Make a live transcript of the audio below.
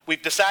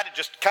we've decided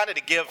just kind of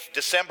to give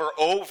December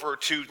over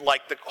to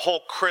like the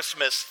whole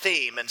Christmas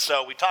theme. And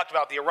so we talked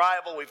about the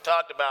arrival, we've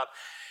talked about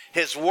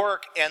his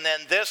work, and then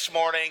this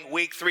morning,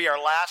 week 3,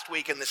 our last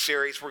week in the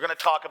series, we're going to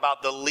talk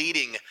about the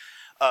leading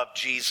of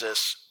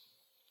Jesus.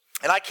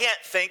 And I can't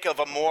think of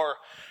a more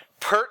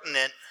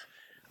pertinent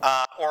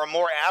or a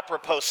more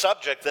apropos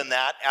subject than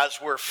that as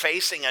we're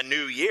facing a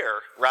new year,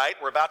 right?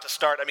 We're about to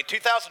start.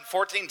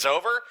 2014's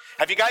over.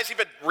 Have you guys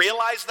even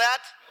realized that?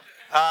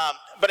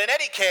 But in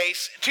any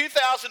case,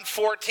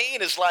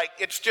 2014 is like,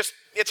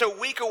 it's a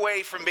week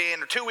away from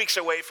being, or 2 weeks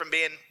away from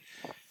being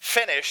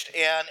finished.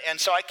 And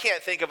so I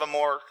can't think of a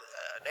more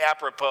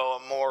apropos,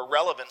 a more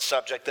relevant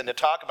subject than to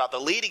talk about the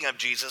leading of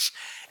Jesus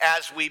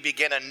as we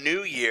begin a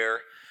new year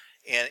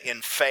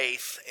in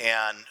faith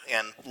and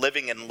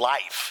living in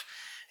life.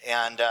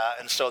 And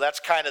so that's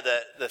kind of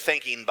the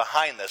thinking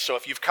behind this. So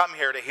if you've come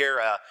here to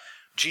hear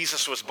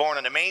Jesus was born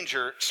in a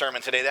manger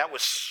sermon today, that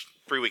was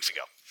 3 weeks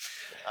ago.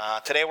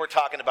 Today we're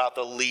talking about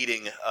the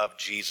leading of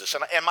Jesus.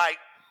 And my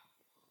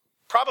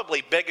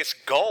probably biggest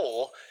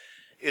goal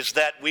is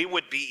that we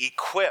would be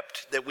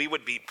equipped, that we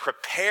would be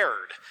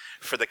prepared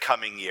for the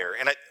coming year.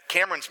 And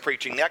Cameron's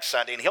preaching next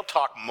Sunday, and he'll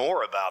talk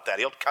more about that.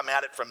 He'll come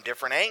at it from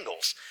different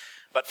angles.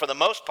 But for the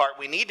most part,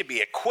 we need to be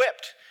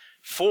equipped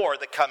for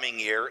the coming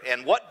year.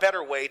 And what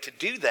better way to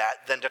do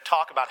that than to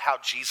talk about how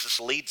Jesus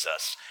leads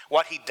us,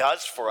 what he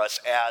does for us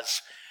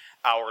as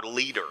our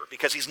leader,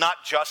 because he's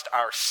not just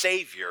our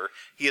Savior,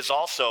 he is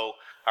also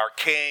our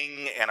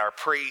King and our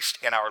priest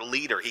and our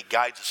leader. He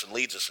guides us and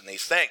leads us in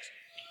these things.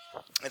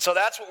 And so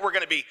that's what we're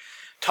going to be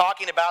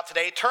talking about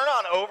today. Turn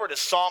on over to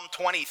Psalm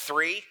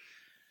 23.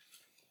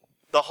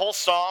 The whole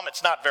psalm,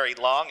 it's not very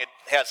long. It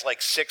has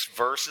like 6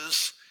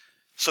 verses.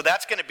 So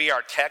that's going to be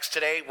our text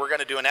today. We're going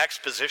to do an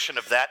exposition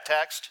of that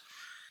text.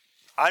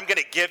 I'm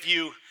going to give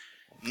you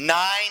 9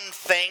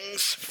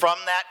 things from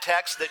that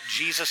text that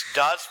Jesus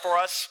does for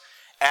us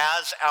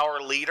as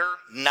our leader.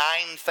 9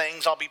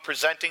 things I'll be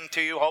presenting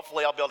to you.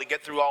 Hopefully I'll be able to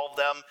get through all of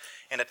them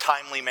in a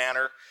timely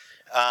manner.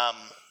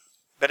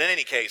 But in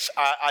any case,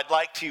 I'd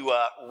like to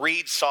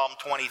read Psalm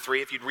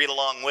 23. If you'd read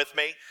along with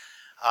me,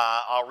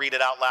 I'll read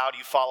it out loud.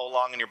 You follow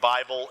along in your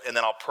Bible, and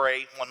then I'll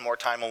pray one more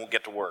time and we'll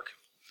get to work.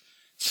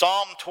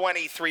 Psalm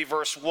 23,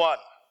 verse 1.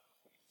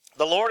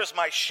 The Lord is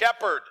my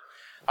shepherd,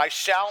 I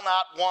shall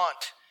not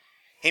want.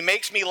 He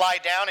makes me lie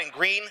down in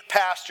green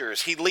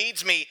pastures. He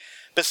leads me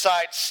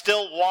beside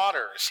still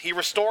waters. He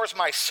restores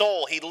my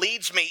soul. He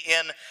leads me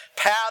in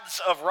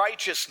paths of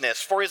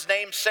righteousness for his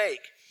name's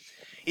sake.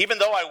 Even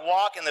though I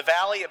walk in the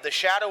valley of the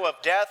shadow of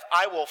death,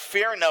 I will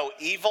fear no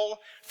evil,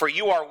 for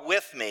you are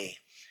with me.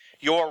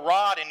 Your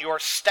rod and your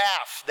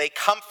staff, they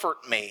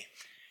comfort me.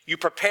 You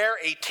prepare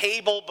a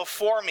table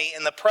before me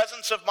in the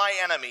presence of my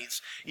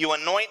enemies. You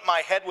anoint my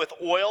head with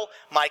oil.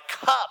 My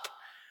cup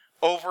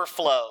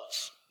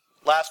overflows.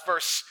 Last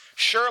verse,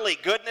 surely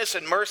goodness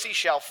and mercy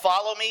shall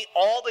follow me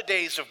all the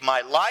days of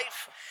my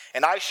life,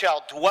 and I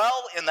shall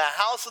dwell in the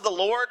house of the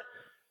Lord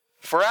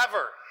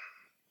forever.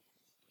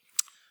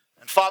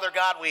 And Father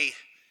God, we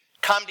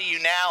come to you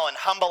now and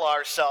humble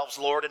ourselves,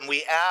 Lord, and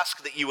we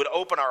ask that you would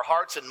open our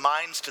hearts and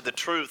minds to the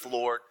truth,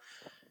 Lord,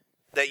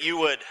 that you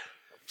would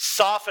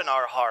soften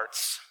our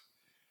hearts.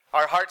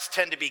 Our hearts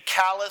tend to be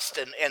calloused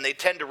and they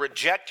tend to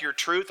reject your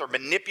truth or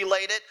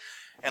manipulate it.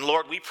 And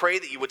Lord, we pray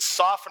that you would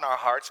soften our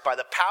hearts by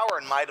the power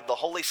and might of the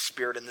Holy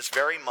Spirit in this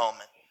very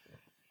moment.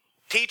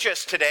 Teach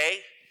us today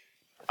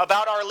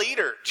about our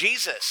leader,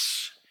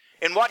 Jesus,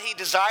 and what he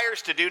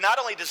desires to do, not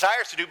only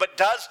desires to do, but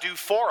does do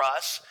for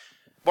us,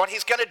 what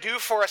he's going to do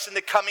for us in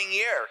the coming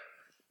year.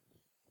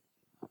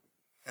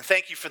 And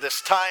thank you for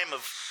this time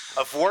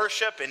of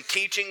worship and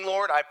teaching,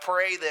 Lord. I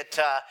pray that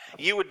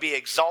you would be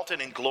exalted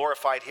and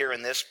glorified here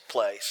in this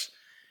place.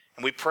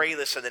 And we pray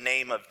this in the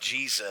name of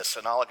Jesus,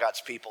 and all of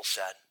God's people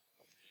said,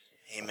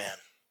 amen.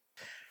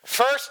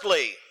 First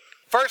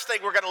thing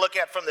we're going to look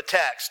at from the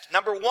text.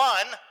 Number 1,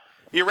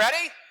 you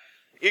ready?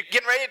 You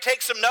getting ready to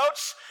take some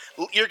notes?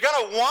 You're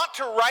going to want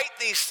to write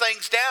these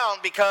things down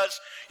because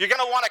you're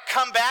going to want to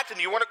come back to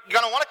them. You're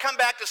going to want to come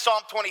back to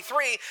Psalm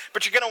 23,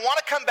 but you're going to want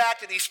to come back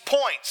to these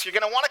points. You're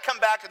going to want to come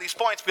back to these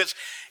points because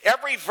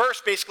every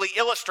verse basically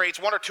illustrates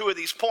 1 or 2 of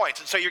these points.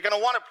 And so you're going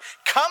to want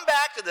to come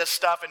back to this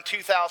stuff in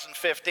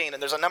 2015,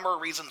 and there's a number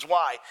of reasons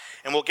why,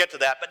 and we'll get to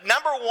that. But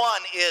number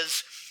 1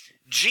 is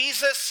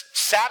Jesus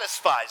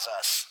satisfies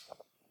us.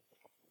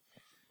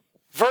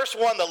 Verse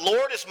 1, the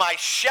Lord is my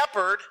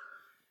shepherd,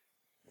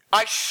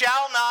 I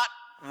shall not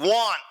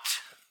want.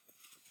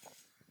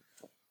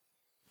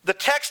 The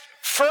text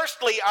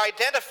firstly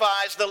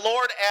identifies the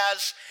Lord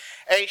as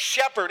a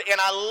shepherd, and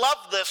I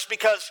love this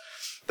because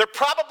there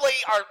probably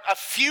are a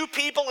few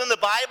people in the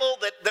Bible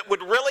that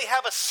would really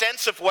have a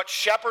sense of what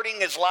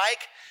shepherding is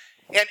like.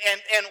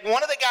 And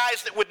one of the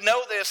guys that would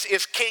know this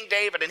is King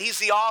David, and he's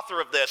the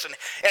author of this.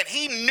 And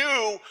he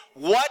knew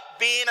what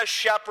being a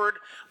shepherd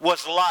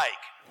was like.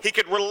 He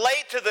could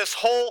relate to this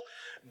whole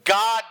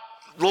God,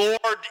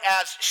 Lord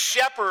as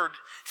shepherd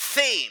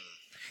theme.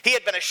 He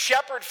had been a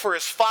shepherd for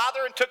his father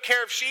and took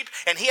care of sheep,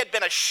 and he had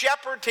been a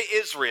shepherd to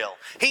Israel.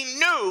 He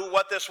knew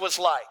what this was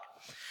like.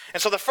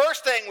 And so the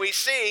first thing we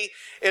see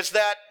is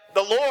that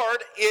the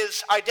Lord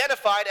is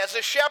identified as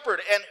a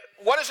shepherd. And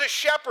what is a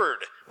shepherd?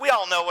 We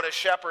all know what a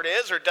shepherd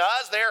is or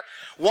does.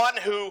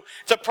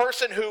 It's a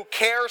person who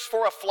cares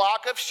for a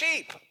flock of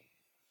sheep.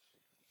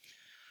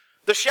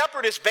 The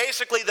shepherd is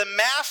basically the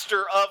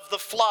master of the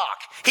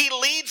flock. He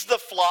leads the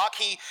flock,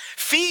 he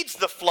feeds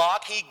the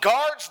flock, he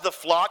guards the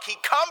flock, he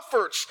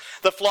comforts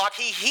the flock,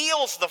 he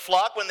heals the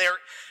flock when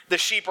the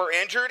sheep are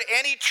injured,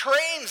 and he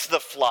trains the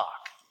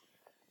flock.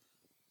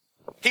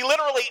 He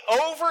literally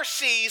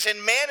oversees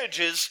and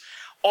manages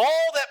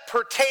all that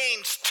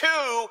pertains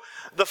to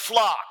the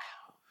flock.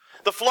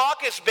 The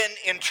flock has been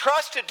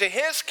entrusted to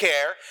his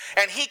care,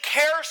 and he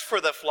cares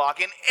for the flock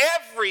in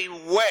every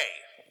way.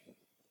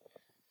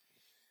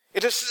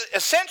 It is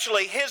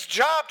essentially his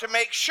job to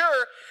make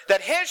sure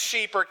that his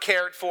sheep are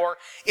cared for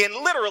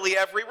in literally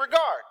every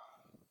regard.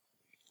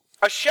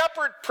 A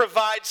shepherd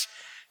provides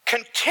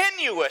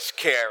continuous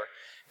care,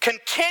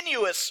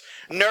 continuous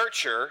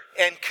nurture,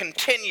 and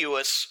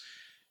continuous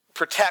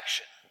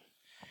protection.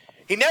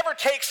 He never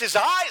takes his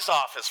eyes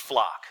off his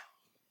flock,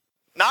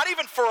 not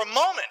even for a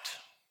moment.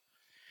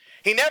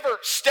 He never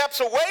steps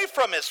away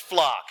from his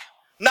flock,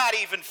 not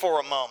even for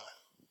a moment.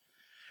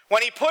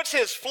 When he puts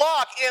his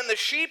flock in the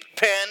sheep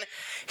pen,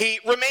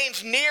 he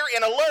remains near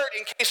and alert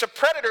in case a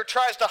predator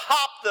tries to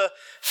hop the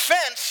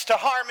fence to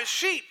harm his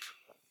sheep.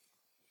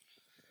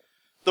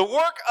 The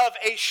work of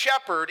a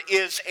shepherd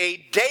is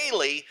a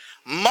daily,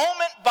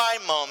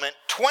 moment-by-moment,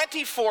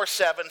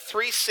 24/7,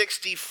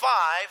 365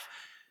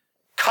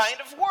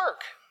 kind of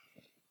work.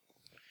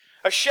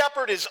 A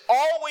shepherd is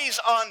always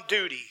on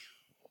duty.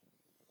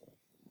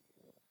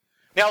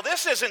 Now,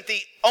 this isn't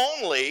the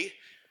only,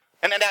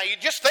 and now you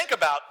just think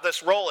about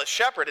this role as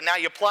shepherd, and now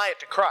you apply it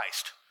to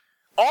Christ.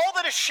 All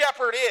that a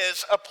shepherd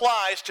is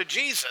applies to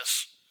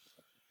Jesus.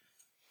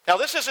 Now,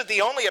 this isn't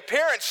the only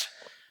appearance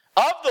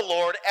of the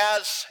Lord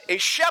as a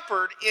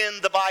shepherd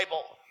in the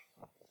Bible.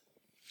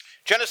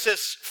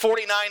 Genesis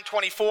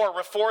 49:24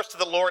 refers to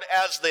the Lord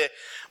as the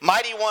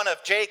mighty one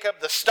of Jacob,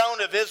 the stone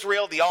of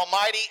Israel, the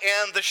Almighty,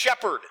 and the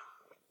shepherd.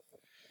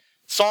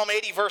 Psalm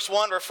 80 verse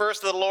 1 refers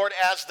to the Lord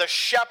as the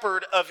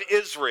shepherd of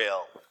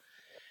Israel.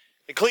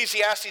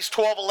 Ecclesiastes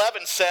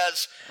 12:11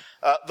 says,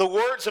 the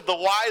words of the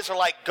wise are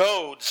like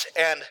goads,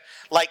 and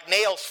like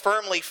nails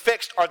firmly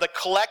fixed are the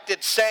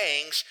collected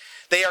sayings.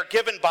 They are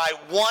given by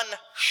one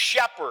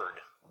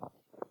shepherd.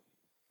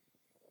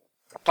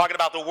 I'm talking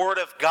about the word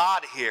of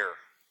God here.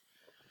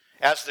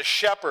 As the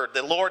shepherd,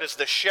 the Lord is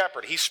the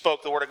shepherd. He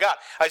spoke the word of God.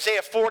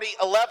 Isaiah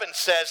 40:11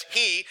 says,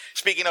 he,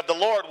 speaking of the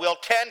Lord, will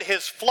tend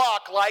his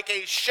flock like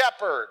a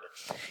shepherd.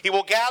 He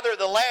will gather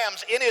the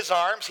lambs in his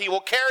arms. He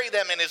will carry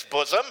them in his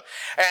bosom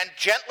and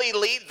gently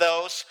lead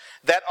those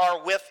that are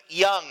with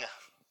young.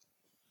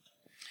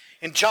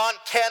 In John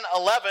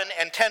 10:11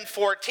 and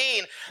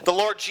 10:14, the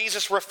Lord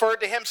Jesus referred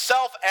to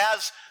himself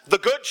as the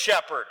Good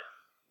Shepherd.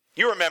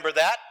 You remember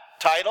that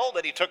title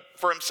that he took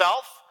for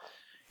himself?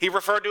 He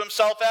referred to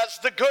himself as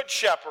the Good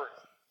Shepherd.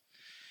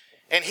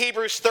 In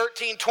Hebrews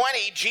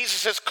 13:20,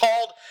 Jesus is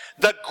called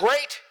the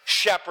Great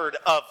Shepherd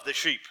of the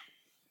sheep.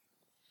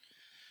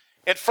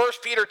 In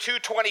 1 Peter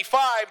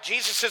 2:25,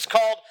 Jesus is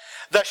called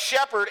the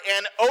Shepherd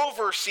and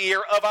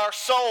Overseer of our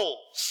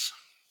souls.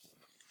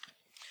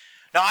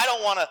 Now, I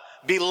don't want to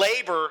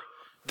belabor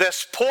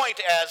this point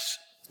as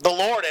the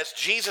Lord, as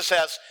Jesus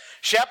as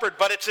shepherd,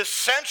 but it's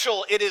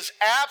essential, it is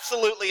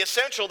absolutely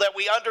essential that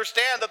we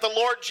understand that the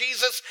Lord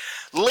Jesus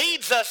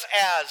leads us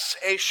as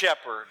a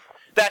shepherd,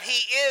 that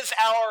he is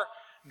our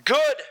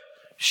good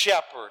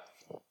shepherd,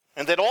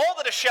 and that all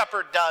that a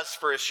shepherd does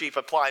for his sheep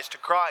applies to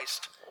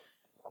Christ,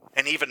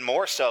 and even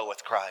more so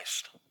with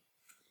Christ.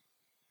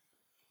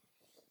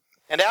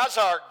 And as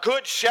our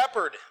good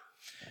shepherd,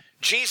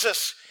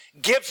 Jesus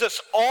gives us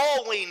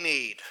all we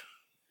need,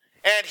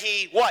 and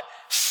he, what?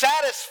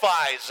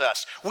 Satisfies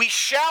us. We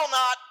shall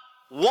not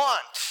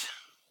want.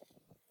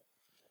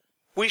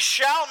 We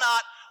shall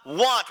not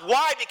want.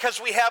 Why?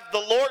 Because we have the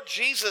Lord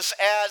Jesus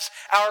as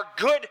our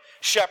good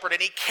shepherd,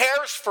 and he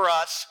cares for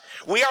us.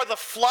 We are the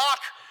flock,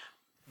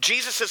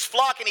 Jesus'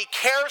 flock, and he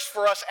cares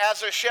for us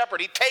as a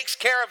shepherd. He takes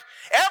care of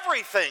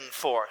everything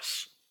for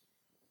us.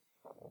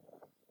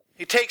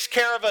 He takes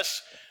care of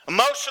us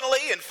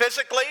emotionally and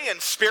physically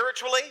and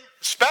spiritually,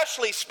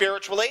 especially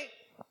spiritually.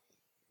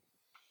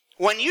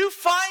 When you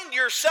find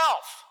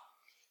yourself,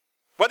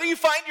 whether you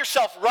find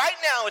yourself right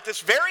now at this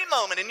very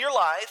moment in your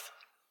life,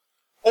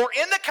 or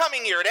in the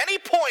coming year, at any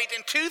point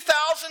in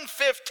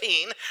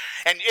 2015,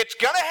 and it's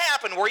going to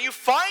happen where you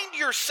find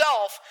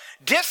yourself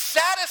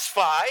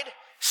dissatisfied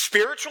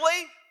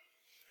spiritually,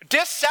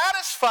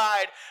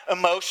 dissatisfied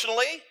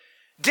emotionally,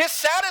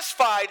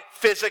 dissatisfied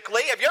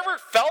physically. Have you ever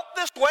felt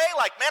this way?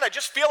 Like, man, I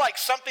just feel like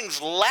something's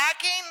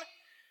lacking.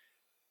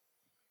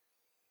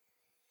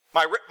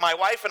 My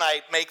wife and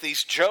I make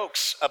these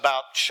jokes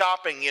about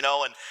shopping, and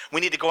we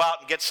need to go out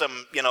and get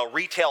some,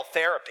 retail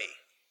therapy.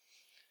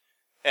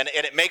 And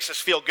it makes us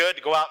feel good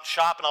to go out and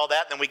shop and all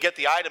that. And then we get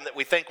the item that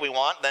we think we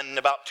want. Then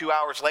about 2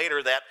 hours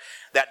later,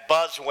 that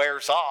buzz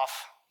wears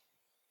off.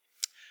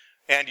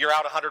 And you're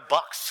out $100.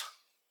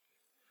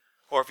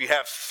 Or if you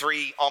have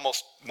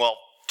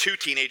two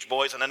teenage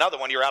boys and another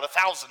one, you're out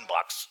 $1,000.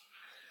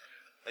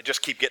 They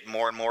just keep getting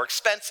more and more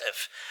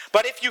expensive.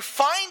 But if you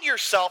find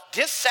yourself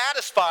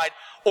dissatisfied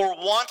or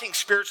wanting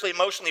spiritually,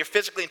 emotionally, or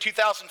physically in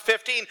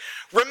 2015,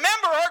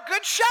 remember our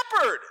good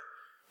shepherd.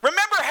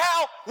 Remember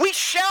how we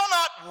shall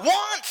not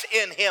want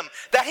in him,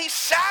 that he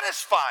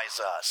satisfies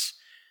us.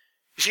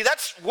 You see,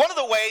 that's one of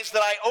the ways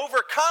that I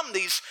overcome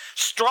these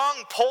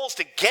strong pulls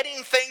to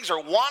getting things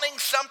or wanting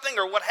something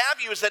or what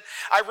have you, is that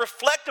I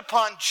reflect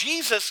upon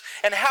Jesus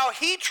and how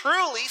he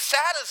truly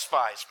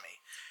satisfies me.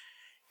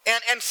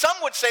 And some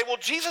would say, well,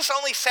 Jesus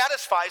only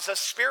satisfies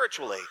us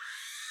spiritually.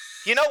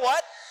 You know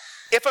what?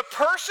 If a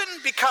person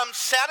becomes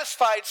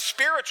satisfied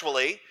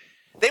spiritually,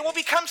 they will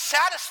become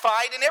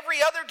satisfied in every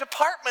other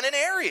department and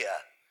area.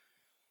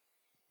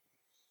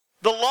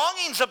 The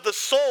longings of the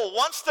soul,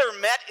 once they're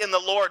met in the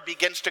Lord,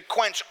 begins to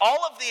quench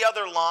all of the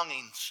other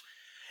longings.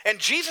 And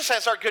Jesus,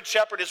 as our good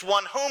shepherd, is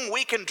one whom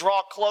we can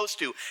draw close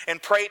to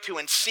and pray to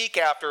and seek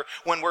after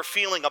when we're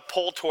feeling a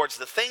pull towards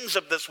the things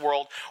of this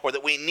world, or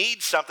that we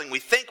need something, we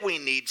think we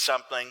need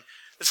something.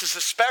 This is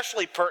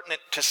especially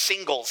pertinent to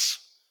singles.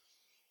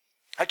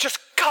 I just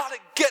gotta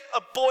get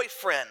a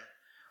boyfriend.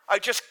 I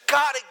just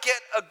gotta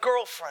get a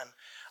girlfriend.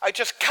 I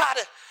just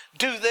gotta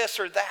do this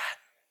or that.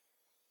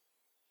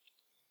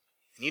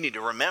 And you need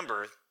to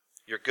remember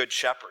your good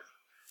shepherd.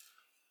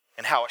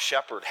 And how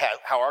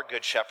our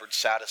good shepherd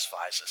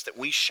satisfies us, that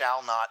we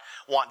shall not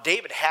want.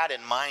 David had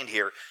in mind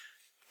here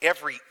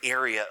every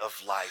area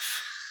of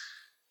life.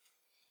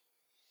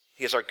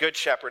 He is our good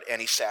shepherd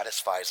and he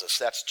satisfies us.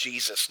 That's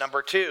Jesus.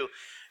 Number 2,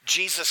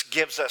 Jesus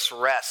gives us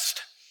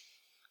rest.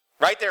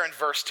 Right there in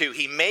verse 2,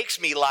 he makes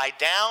me lie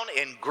down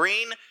in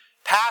green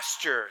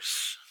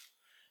pastures.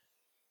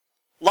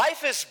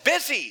 Life is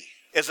busy,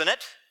 isn't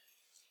it?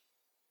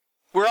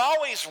 We're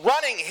always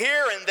running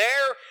here and there.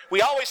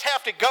 We always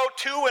have to go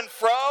to and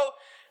fro.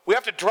 We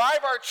have to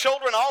drive our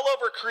children all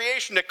over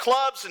creation to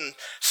clubs and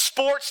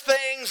sports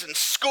things and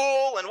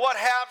school and what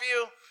have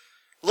you.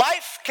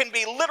 Life can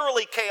be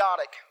literally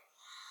chaotic.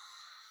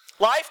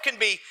 Life can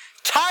be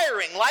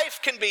tiring. Life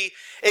can be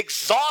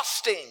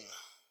exhausting.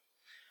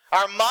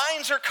 Our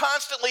minds are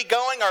constantly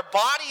going. Our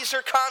bodies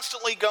are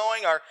constantly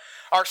going.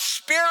 Our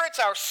spirits,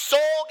 our soul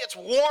gets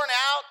worn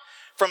out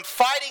from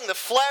fighting the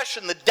flesh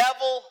and the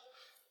devil.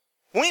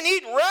 We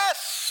need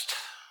rest.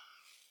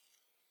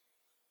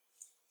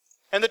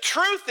 And the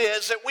truth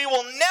is that we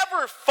will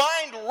never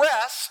find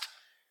rest,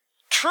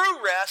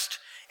 true rest,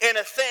 in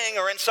a thing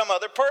or in some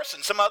other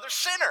person, some other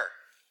sinner.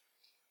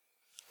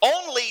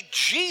 Only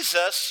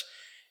Jesus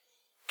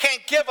can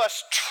give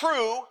us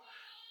true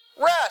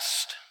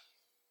rest.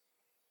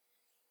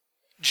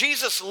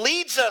 Jesus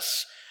leads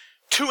us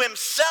to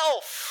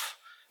himself,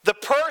 the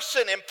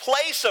person and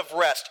place of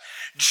rest.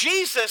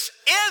 Jesus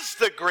is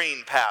the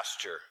green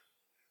pasture.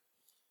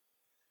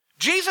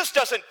 Jesus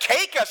doesn't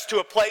take us to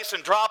a place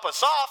and drop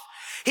us off.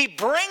 He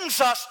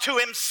brings us to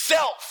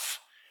himself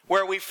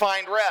where we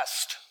find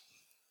rest.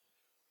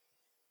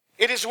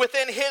 It is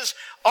within his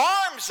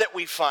arms that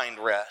we find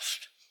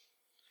rest.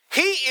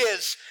 He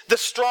is the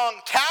strong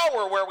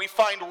tower where we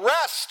find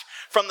rest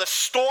from the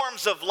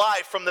storms of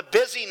life, from the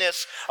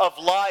busyness of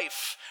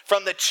life,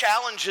 from the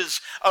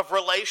challenges of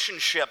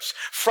relationships,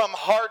 from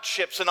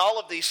hardships and all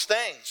of these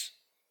things.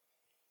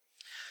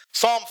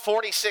 Psalm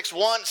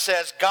 46:1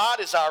 says, God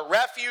is our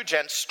refuge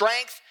and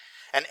strength,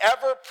 an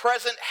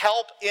ever-present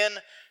help in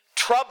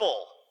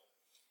trouble.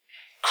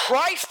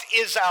 Christ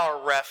is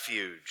our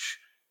refuge.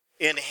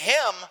 In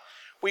him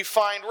we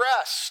find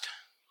rest.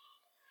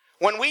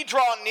 When we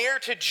draw near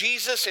to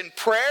Jesus in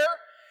prayer,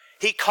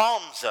 he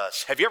calms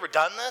us. Have you ever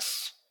done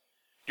this?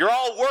 You're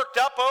all worked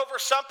up over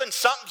something,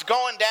 something's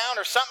going down,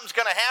 or something's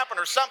going to happen,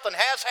 or something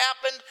has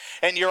happened,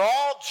 and you're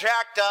all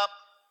jacked up.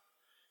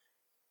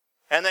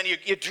 And then you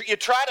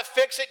try to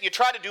fix it, you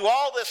try to do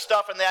all this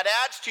stuff, and that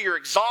adds to your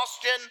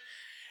exhaustion.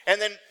 And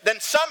then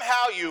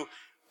somehow you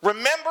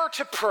remember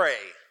to pray.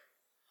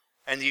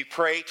 And you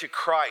pray to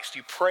Christ.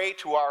 You pray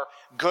to our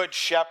good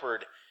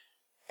shepherd,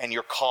 and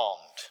you're calmed.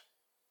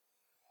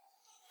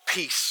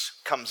 Peace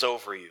comes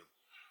over you.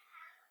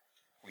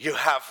 You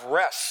have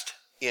rest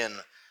in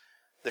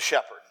the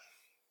shepherd.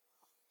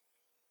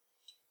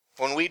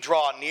 When we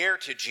draw near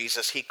to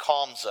Jesus, he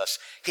calms us.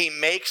 He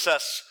makes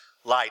us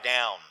lie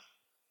down.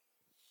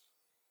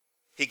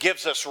 He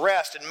gives us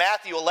rest. In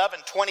Matthew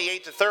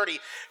 11:28-30,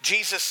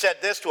 Jesus said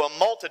this to a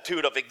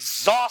multitude of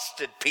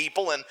exhausted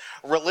people and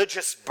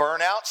religious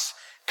burnouts.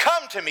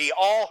 Come to me,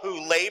 all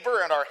who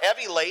labor and are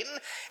heavy laden,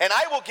 and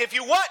I will give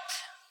you what?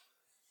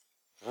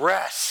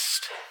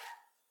 Rest.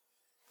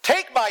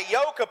 Take my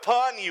yoke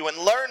upon you and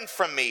learn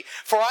from me,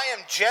 for I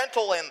am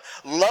gentle and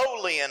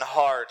lowly in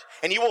heart,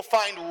 and you will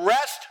find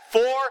rest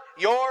for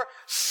your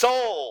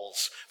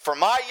souls. For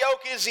my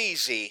yoke is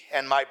easy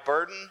and my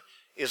burden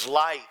is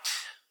light.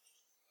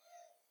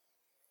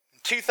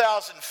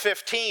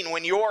 2015,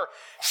 when your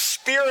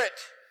spirit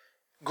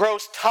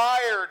grows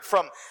tired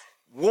from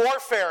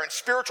warfare and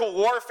spiritual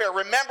warfare.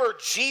 Remember,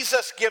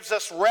 Jesus gives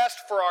us rest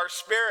for our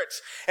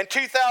spirits. In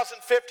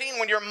 2015,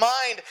 when your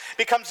mind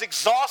becomes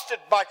exhausted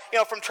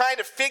from trying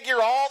to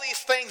figure all these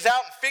things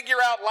out and figure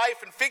out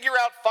life and figure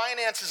out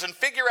finances and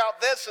figure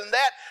out this and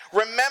that,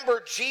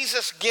 remember,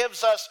 Jesus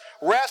gives us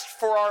rest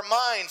for our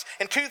minds.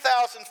 In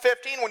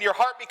 2015, when your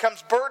heart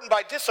becomes burdened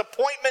by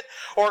disappointment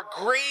or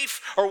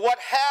grief or what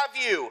have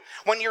you,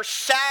 when you're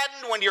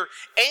saddened, when you're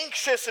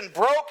anxious and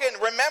broken,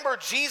 remember,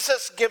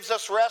 Jesus gives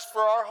us rest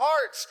for our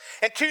hearts.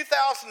 In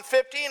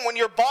 2015, when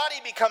your body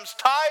becomes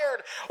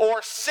tired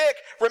or sick,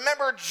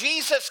 remember,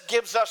 Jesus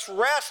gives us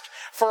rest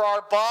for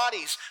our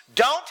bodies.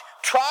 Don't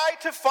try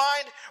to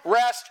find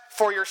rest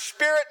for your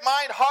spirit,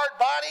 mind, heart,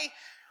 body,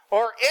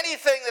 or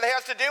anything that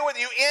has to do with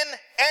you in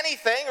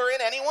anything or in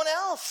anyone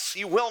else.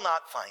 You will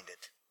not find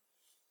it.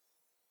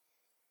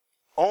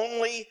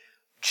 Only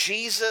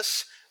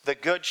Jesus, the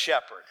Good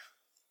Shepherd,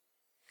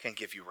 can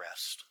give you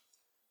rest.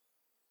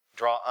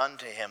 Draw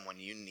unto him when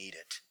you need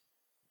it.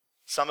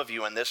 Some of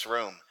you in this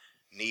room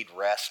need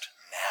rest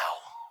now.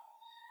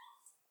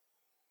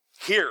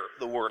 Hear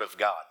the word of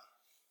God.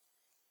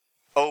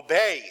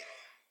 Obey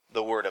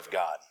the word of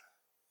God.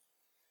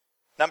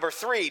 Number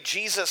 3,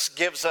 Jesus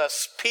gives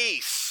us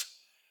peace.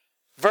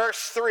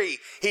 Verse 3,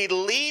 he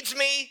leads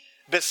me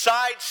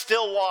beside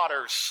still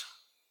waters.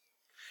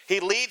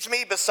 He leads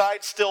me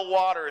beside still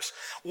waters.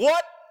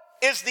 What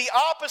is the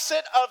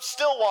opposite of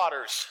still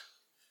waters?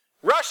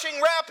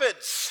 Rushing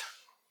rapids,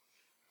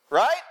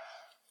 right?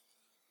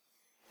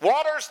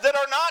 Waters that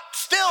are not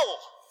still.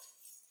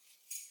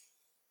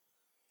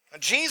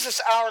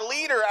 Jesus, our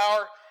leader,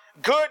 our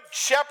good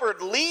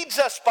shepherd, leads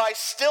us by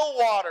still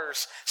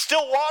waters.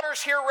 Still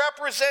waters here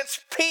represents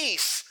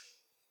peace.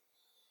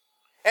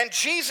 And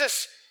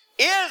Jesus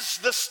is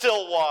the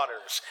still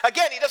waters.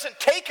 Again, he doesn't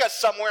take us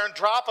somewhere and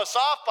drop us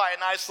off by a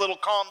nice little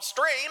calm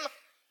stream.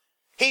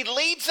 He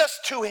leads us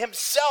to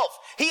himself.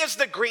 He is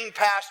the green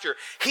pasture.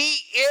 He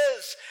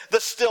is the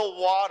still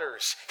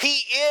waters. He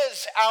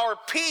is our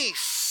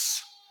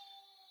peace.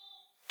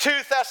 2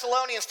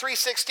 Thessalonians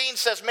 3:16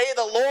 says, may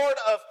the Lord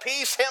of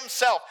peace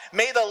himself,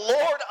 may the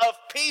Lord of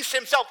peace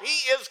himself,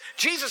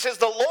 Jesus is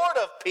the Lord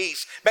of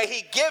peace. May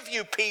he give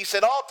you peace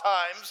at all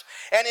times,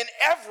 and in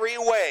every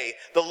way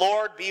the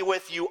Lord be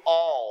with you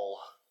all.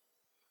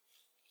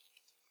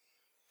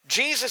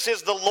 Jesus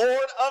is the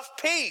Lord of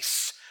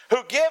peace,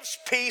 who gives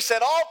peace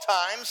at all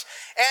times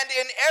and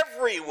in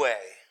every way,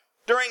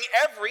 during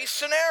every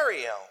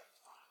scenario.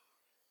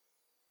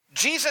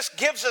 Jesus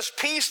gives us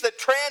peace that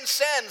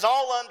transcends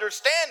all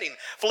understanding,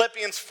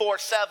 Philippians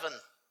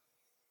 4:7.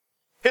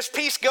 His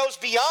peace goes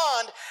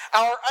beyond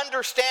our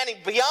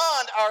understanding,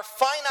 beyond our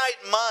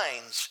finite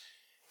minds.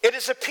 It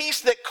is a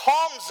peace that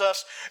calms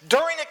us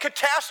during a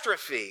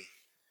catastrophe.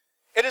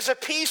 It is a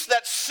peace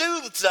that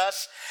soothes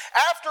us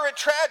after a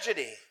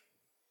tragedy.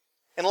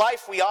 In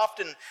life, we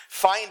often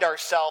find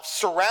ourselves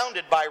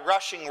surrounded by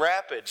rushing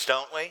rapids,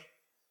 don't we?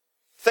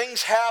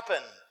 Things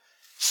happen.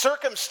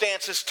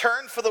 Circumstances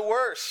turn for the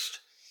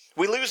worst.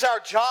 We lose our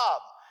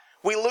job.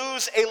 We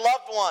lose a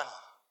loved one.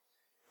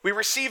 We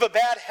receive a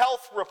bad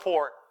health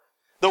report.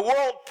 The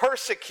world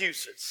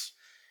persecutes us.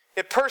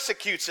 It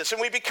persecutes us.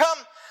 And we become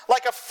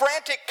like a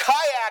frantic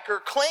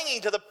kayaker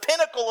clinging to the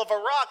pinnacle of a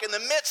rock in the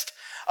midst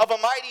of a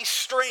mighty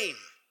stream.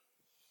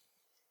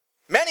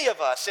 Many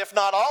of us, if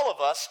not all of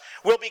us,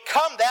 will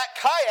become that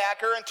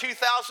kayaker in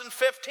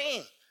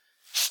 2015.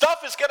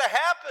 Stuff is going to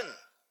happen.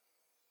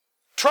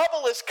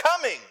 Trouble is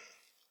coming.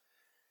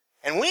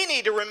 And we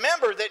need to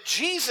remember that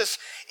Jesus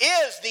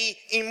is the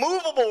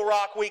immovable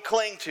rock we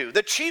cling to,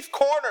 the chief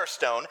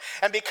cornerstone,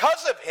 and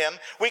because of him,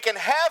 we can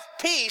have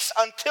peace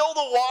until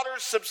the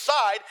waters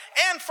subside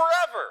and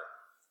forever.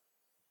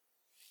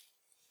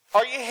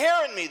 Are you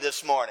hearing me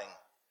this morning?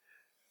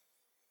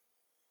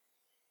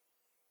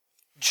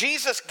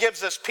 Jesus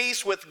gives us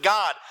peace with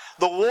God.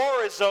 The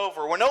war is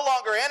over. We're no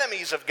longer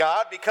enemies of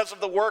God because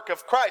of the work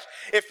of Christ.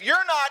 If you're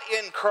not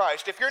in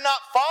Christ, if you're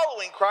not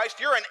following Christ,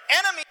 you're an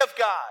enemy of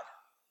God.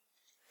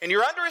 And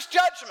you're under his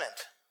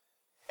judgment.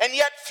 And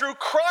yet through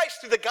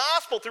Christ, through the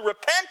gospel, through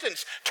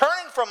repentance,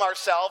 turning from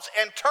ourselves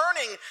and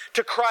turning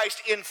to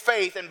Christ in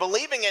faith and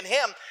believing in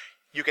him,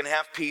 you can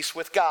have peace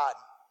with God.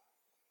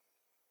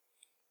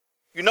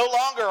 You no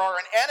longer are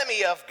an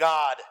enemy of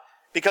God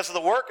because of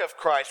the work of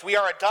Christ. We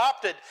are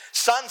adopted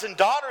sons and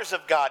daughters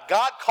of God.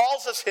 God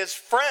calls us his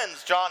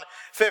friends, John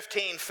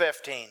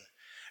 15:15.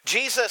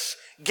 Jesus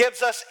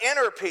gives us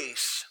inner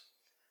peace.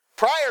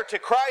 Prior to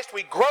Christ,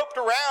 we groped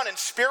around in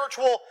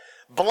spiritual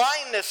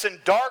blindness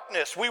and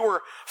darkness. We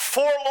were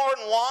forlorn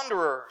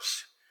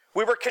wanderers.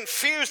 We were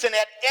confused and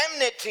at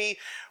enmity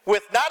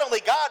with not only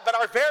God, but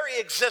our very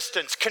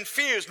existence.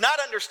 Confused,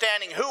 not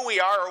understanding who we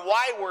are or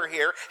why we're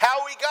here,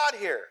 how we got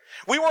here.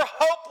 We were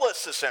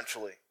hopeless,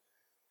 essentially.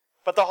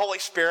 But the Holy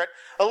Spirit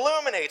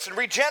illuminates and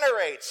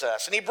regenerates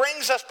us. And he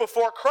brings us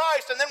before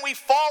Christ. And then we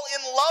fall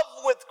in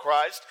love with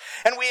Christ.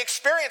 And we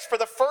experience for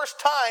the first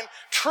time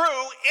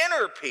true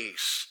inner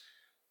peace.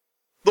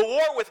 The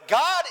war with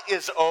God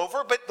is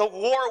over, but the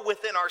war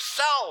within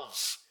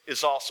ourselves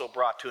is also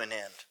brought to an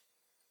end.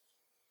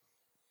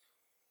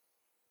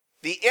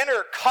 the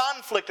inner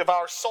conflict of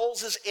our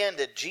souls is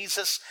ended,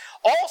 Jesus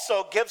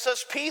also gives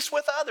us peace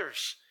with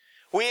others.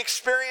 We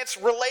experience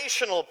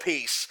relational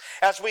peace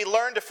as we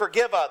learn to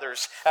forgive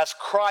others as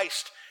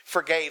Christ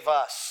forgave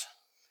us.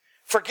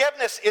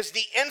 Forgiveness is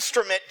the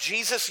instrument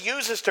Jesus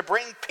uses to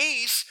bring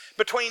peace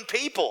between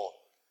people.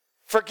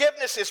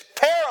 Forgiveness is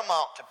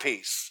paramount to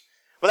peace.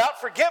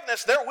 Without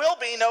forgiveness, there will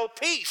be no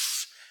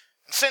peace.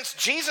 Since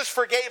Jesus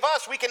forgave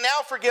us, we can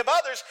now forgive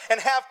others and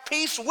have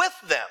peace with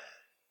them.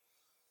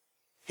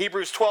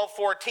 Hebrews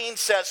 12:14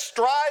 says,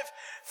 strive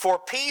for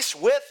peace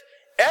with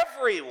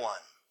everyone.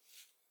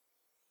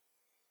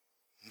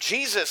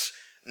 Jesus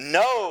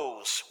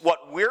knows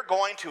what we're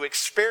going to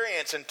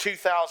experience in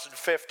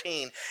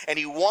 2015, and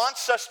he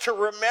wants us to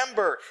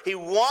remember. He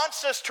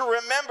wants us to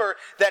remember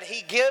that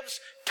he gives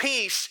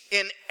peace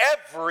in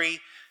every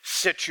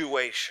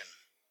situation.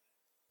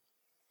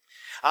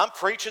 I'm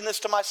preaching this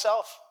to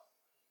myself.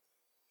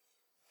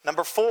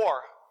 Number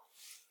 4,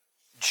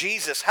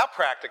 Jesus. How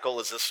practical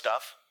is this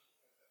stuff?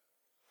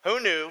 Who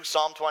knew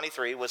Psalm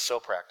 23 was so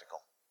practical?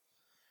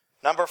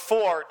 Number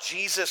 4,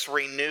 Jesus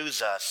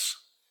renews us.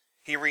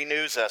 He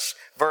renews us.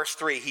 Verse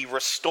 3, he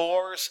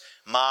restores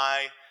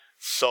my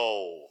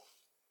soul.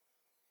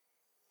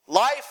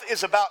 Life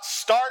is about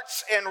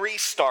starts and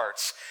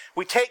restarts.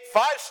 We take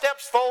 5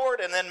 steps forward,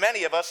 and then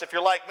many of us, if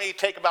you're like me,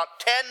 take about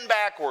 10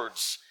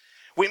 backwards.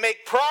 We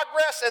make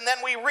progress and then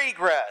we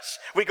regress.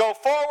 We go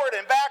forward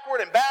and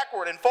backward and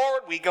backward and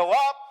forward. We go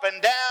up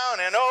and down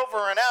and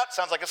over and out.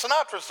 Sounds like a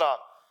Sinatra song.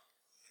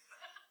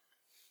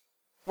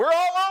 We're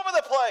all over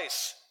the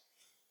place.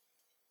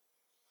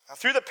 Now,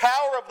 through the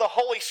power of the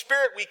Holy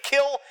Spirit, we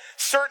kill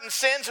certain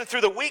sins, and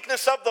through the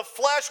weakness of the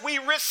flesh, we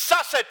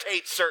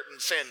resuscitate certain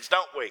sins,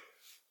 don't we?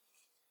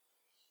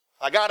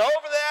 I got over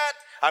that,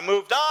 I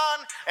moved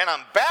on, and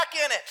I'm back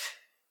in it.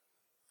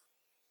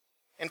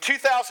 In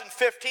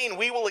 2015,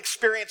 we will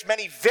experience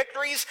many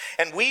victories,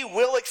 and we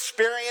will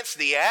experience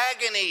the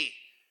agony,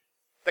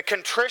 the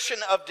contrition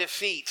of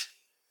defeat.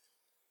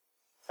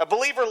 A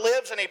believer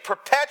lives in a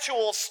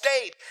perpetual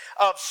state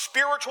of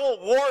spiritual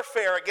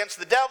warfare against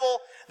the devil,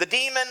 the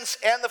demons,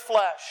 and the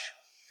flesh.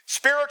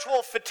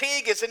 Spiritual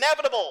fatigue is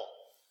inevitable,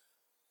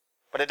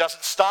 but it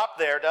doesn't stop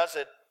there, does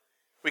it?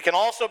 We can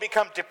also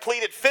become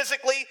depleted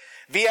physically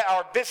via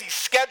our busy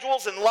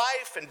schedules in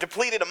life, and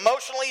depleted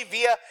emotionally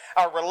via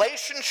our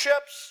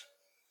relationships.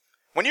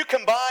 When you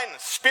combine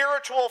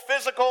spiritual,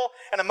 physical,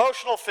 and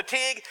emotional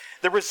fatigue,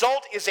 the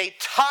result is a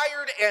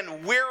tired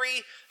and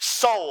weary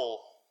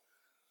soul.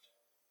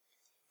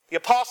 The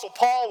Apostle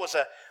Paul was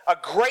a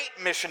great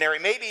missionary,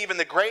 maybe even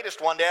the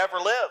greatest one to ever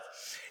live.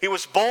 He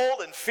was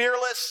bold and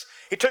fearless.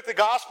 He took the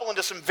gospel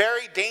into some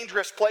very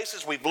dangerous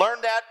places. We've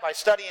learned that by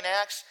studying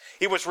Acts.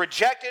 He was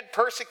rejected,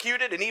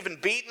 persecuted, and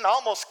even beaten,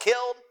 almost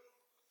killed.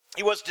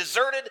 He was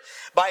deserted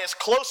by his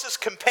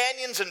closest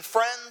companions and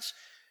friends.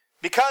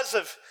 Because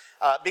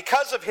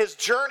of his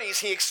journeys,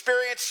 he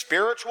experienced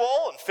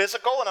spiritual and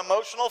physical and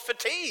emotional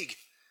fatigue.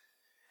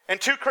 In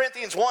 2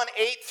 Corinthians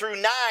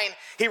 1:8-9,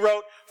 he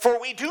wrote, "For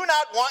we do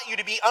not want you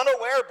to be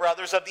unaware,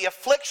 brothers, of the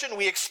affliction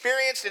we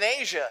experienced in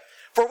Asia.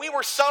 For we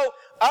were so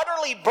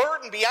utterly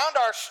burdened beyond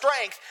our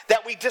strength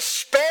that we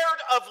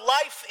despaired of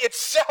life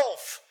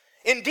itself.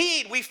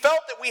 Indeed, we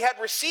felt that we had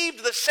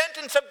received the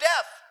sentence of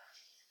death."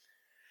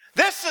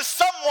 This is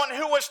someone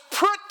who was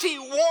pretty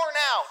worn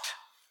out.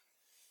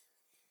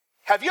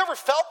 Have you ever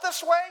felt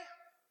this way?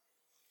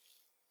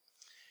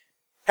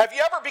 Have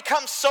you ever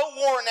become so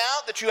worn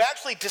out that you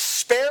actually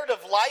despaired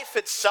of life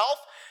itself?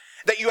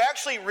 That you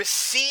actually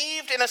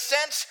received, in a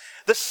sense,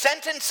 the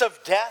sentence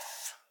of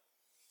death?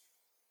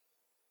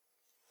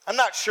 I'm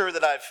not sure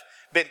that I've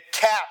been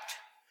tapped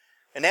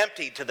and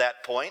emptied to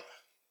that point.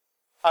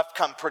 I've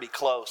come pretty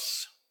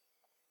close.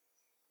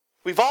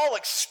 We've all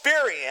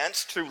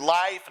experienced, through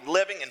life and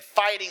living and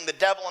fighting the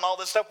devil and all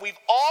this stuff, we've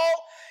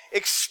all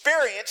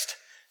experienced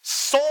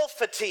soul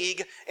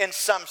fatigue in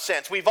some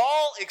sense. We've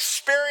all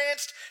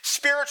experienced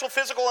spiritual,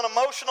 physical, and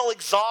emotional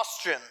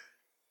exhaustion.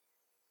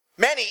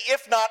 Many,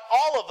 if not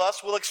all of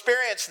us, will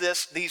experience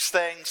these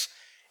things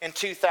in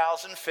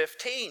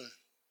 2015.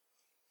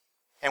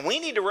 And we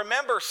need to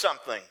remember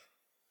something.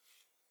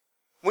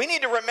 We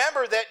need to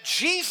remember that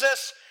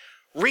Jesus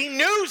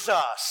renews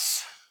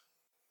us.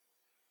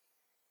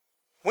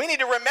 We need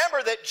to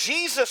remember that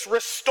Jesus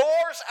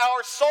restores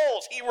our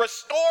souls. He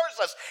restores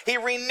us. He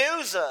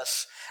renews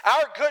us.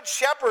 Our good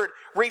shepherd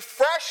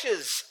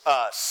refreshes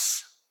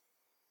us.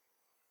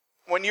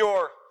 When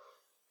your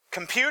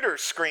computer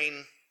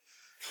screen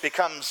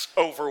becomes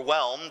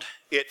overwhelmed,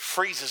 it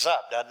freezes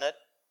up, doesn't it?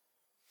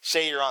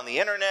 Say you're on the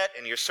internet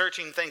and you're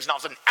searching things, and all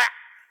of a sudden,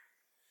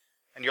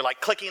 and you're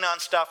like clicking on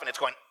stuff and it's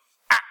going,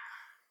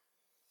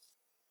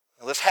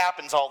 Well, this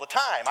happens all the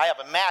time. I have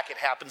a Mac, it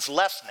happens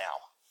less now.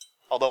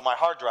 Although my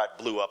hard drive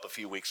blew up a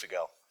few weeks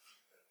ago.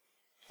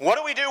 What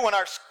do we do when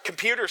our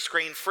computer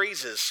screen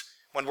freezes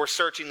when we're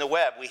searching the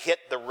web? We hit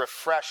the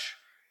refresh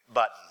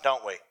button,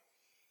 don't we?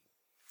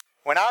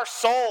 When our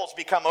souls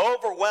become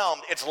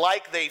overwhelmed, it's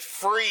like they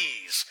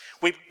freeze.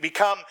 We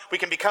can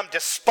become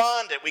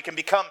despondent. We can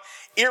become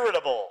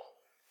irritable.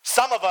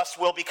 Some of us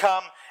will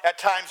become at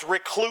times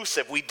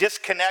reclusive. We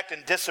disconnect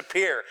and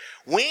disappear.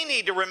 We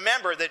need to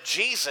remember that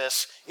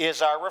Jesus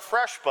is our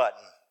refresh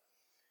button.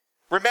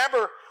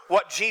 Remember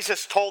what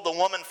Jesus told the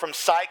woman from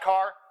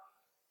Sychar?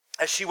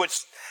 As she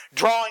was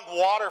drawing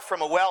water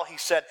from a well, he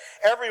said,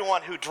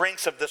 "Everyone who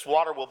drinks of this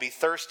water will be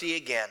thirsty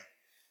again.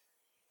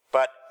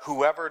 But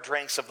whoever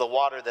drinks of the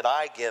water that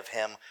I give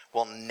him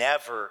will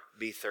never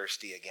be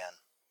thirsty again."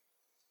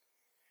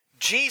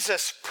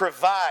 Jesus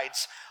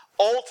provides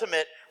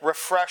ultimate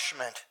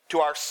refreshment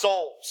to our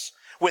souls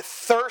with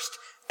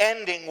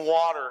thirst-ending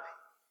water.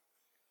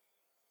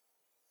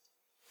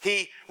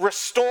 He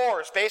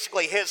restores,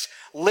 basically, his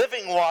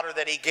living water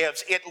that he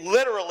gives. It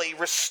literally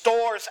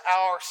restores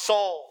our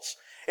souls.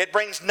 It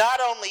brings not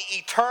only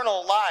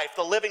eternal life,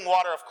 the living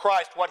water of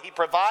Christ, what he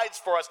provides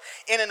for us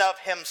in and of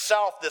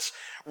himself, this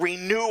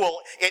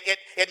renewal.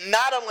 It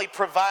not only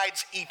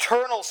provides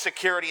eternal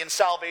security and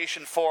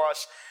salvation for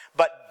us,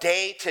 but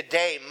day to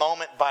day,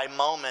 moment by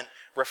moment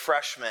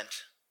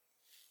refreshment.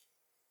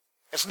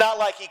 It's not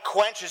like he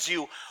quenches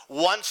you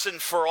once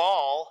and for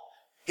all.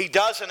 He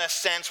does in a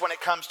sense when it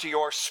comes to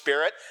your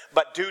spirit,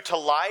 but due to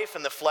life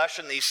and the flesh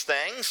and these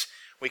things,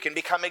 we can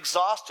become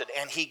exhausted.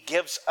 And he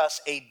gives us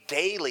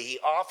he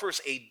offers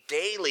a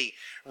daily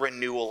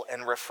renewal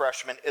and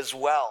refreshment as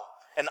well,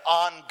 an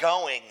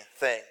ongoing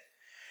thing.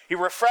 He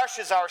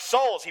refreshes our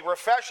souls, he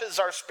refreshes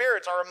our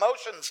spirits, our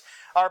emotions,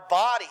 our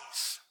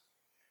bodies.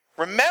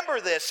 Remember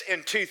this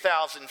in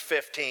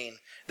 2015,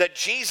 that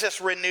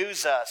Jesus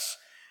renews us.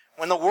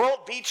 When the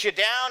world beats you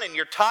down and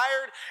you're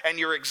tired and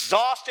you're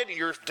exhausted and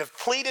you're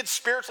depleted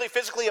spiritually,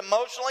 physically,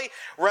 emotionally,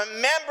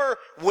 remember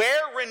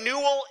where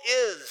renewal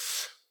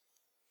is.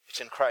 It's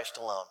in Christ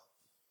alone.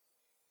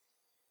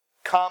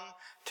 Come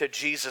to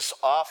Jesus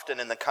often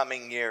in the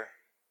coming year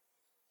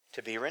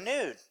to be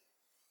renewed.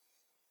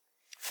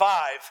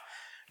 5,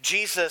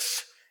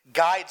 Jesus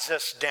guides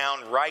us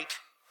down right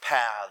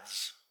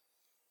paths.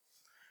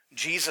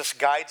 Jesus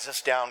guides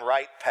us down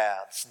right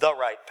paths, the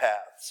right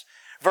paths.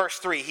 Verse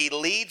 3, he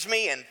leads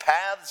me in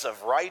paths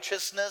of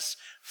righteousness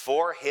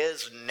for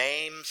his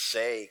name's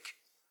sake.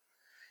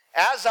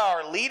 As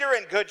our leader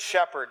and good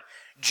shepherd,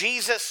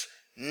 Jesus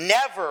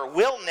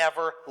will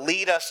never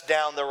lead us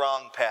down the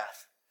wrong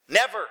path.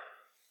 Never.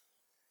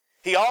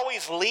 He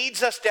always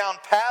leads us down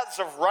paths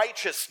of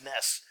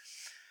righteousness.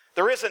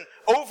 There is an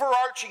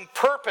overarching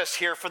purpose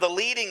here for the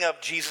leading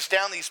of Jesus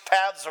down these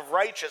paths of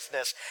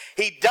righteousness.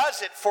 He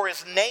does it for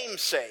his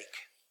name's sake.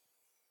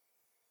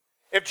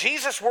 If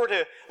Jesus were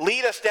to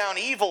lead us down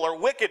evil or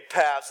wicked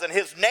paths, then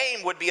his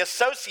name would be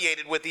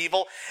associated with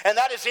evil, and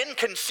that is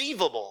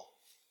inconceivable.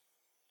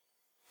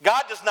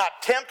 God does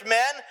not tempt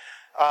men.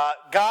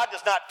 God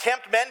does not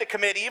tempt men to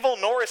commit evil,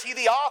 nor is he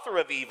the author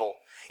of evil.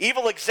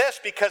 Evil exists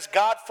because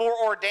God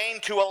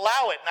foreordained to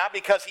allow it, not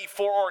because he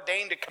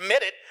foreordained to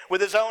commit it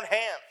with his own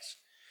hands.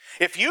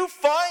 If you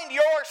find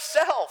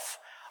yourself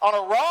on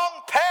a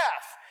wrong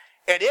path,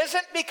 it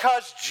isn't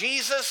because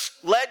Jesus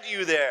led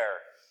you there.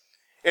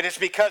 It is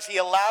because he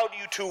allowed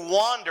you to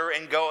wander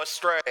and go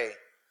astray.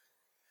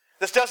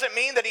 This doesn't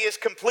mean that he has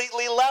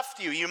completely left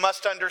you. You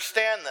must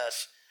understand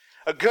this.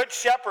 A good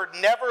shepherd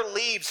never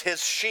leaves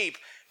his sheep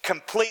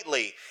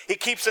completely. He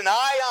keeps an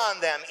eye on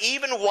them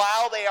even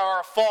while they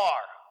are afar.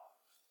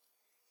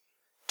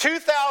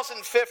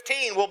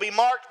 2015 will be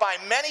marked by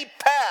many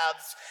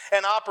paths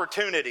and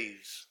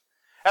opportunities.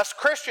 As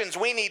Christians,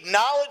 we need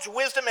knowledge,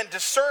 wisdom, and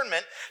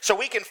discernment so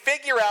we can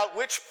figure out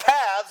which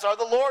paths are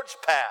the Lord's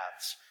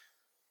paths.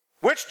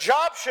 Which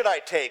job should I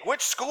take?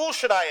 Which school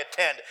should I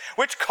attend?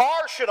 Which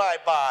car should I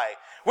buy?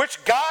 Which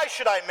guy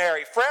should I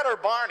marry? Fred or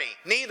Barney?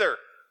 Neither.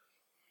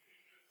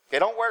 They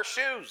don't wear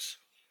shoes.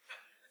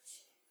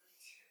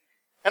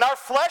 And our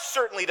flesh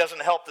certainly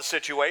doesn't help the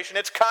situation.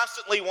 It's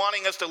constantly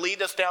wanting us to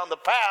lead us down the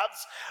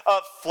paths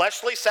of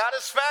fleshly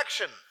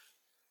satisfaction.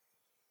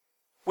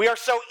 We are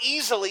so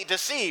easily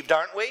deceived,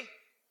 aren't we?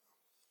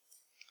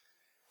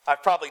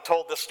 I've probably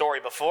told this story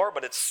before,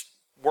 but it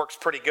works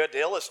pretty good to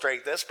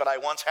illustrate this. But I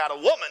once had a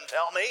woman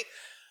tell me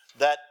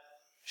that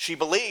she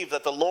believed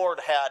that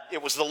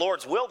it was the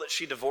Lord's will that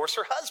she divorce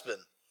her husband.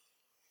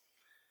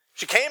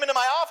 She came into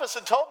my office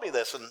and told me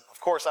this, and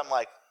of course I'm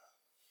like,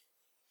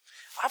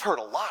 I've heard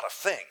a lot of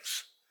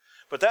things,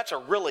 but that's a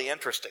really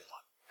interesting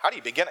one. How do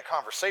you begin a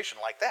conversation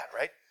like that,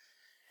 right?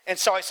 And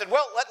so I said,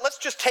 well, let's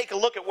just take a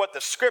look at what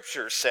the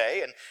scriptures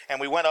say. And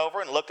we went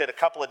over and looked at a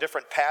couple of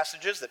different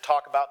passages that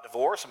talk about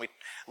divorce, and we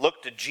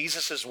looked at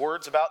Jesus'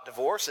 words about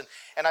divorce.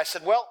 And I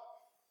said, well,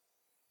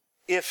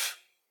 if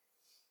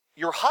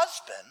your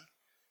husband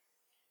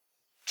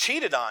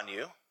cheated on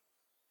you,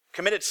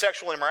 committed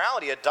sexual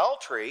immorality,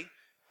 adultery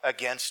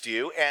against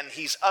you, and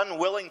he's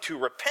unwilling to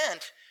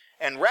repent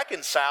and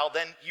reconcile,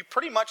 then you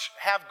pretty much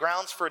have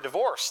grounds for a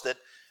divorce. That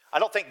I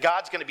don't think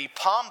God's going to be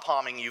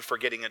pom-pomming you for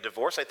getting a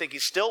divorce. I think he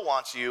still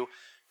wants you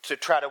to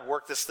try to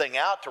work this thing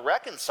out, to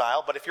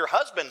reconcile. But if your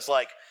husband's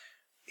like,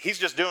 he's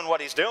just doing what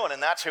he's doing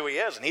and that's who he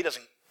is, and he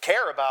doesn't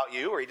care about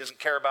you or he doesn't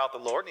care about the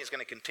Lord and he's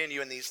going to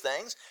continue in these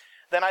things,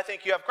 then I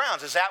think you have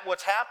grounds. Is that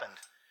what's happened?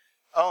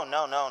 Oh,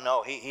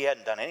 no. He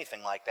hadn't done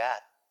anything like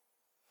that.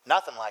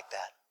 Nothing like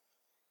that.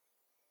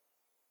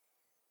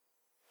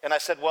 And I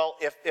said, well,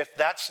 if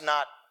that's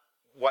not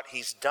what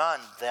he's done,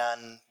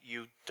 then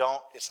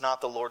it's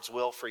not the Lord's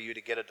will for you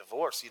to get a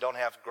divorce. You don't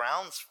have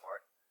grounds for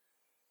it.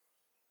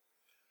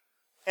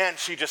 And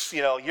she just,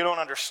 you don't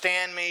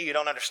understand me. You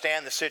don't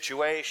understand the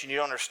situation. You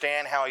don't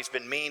understand how he's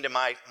been mean to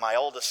my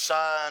oldest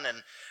son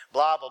and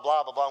blah, blah,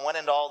 blah, blah, blah. Went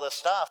into all this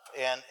stuff.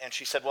 And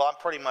she said, well, I'm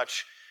pretty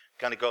much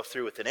going to go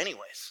through with it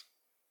anyways.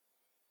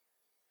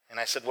 And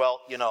I said, well,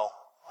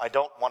 I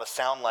don't want to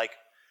sound like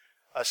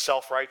a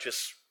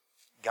self-righteous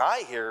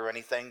guy here or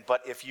anything, but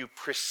if you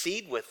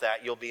proceed with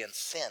that, you'll be in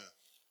sin.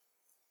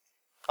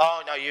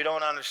 Oh, no, you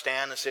don't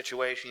understand the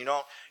situation.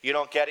 You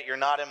don't get it. You're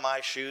not in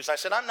my shoes. I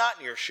said, I'm not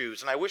in your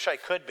shoes, and I wish I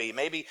could be.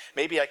 Maybe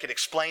I could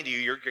explain to you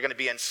you're going to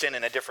be in sin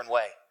in a different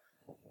way.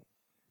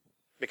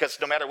 Because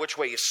no matter which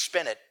way you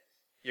spin it,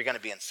 you're going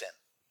to be in sin.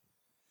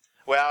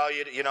 Well,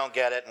 you don't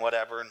get it and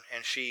whatever,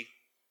 and she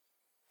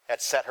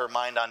had set her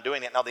mind on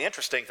doing it. Now, the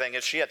interesting thing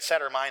is she had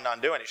set her mind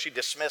on doing it. She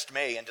dismissed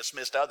me and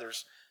dismissed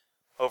others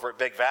over at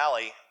Big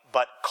Valley,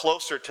 but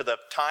closer to the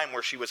time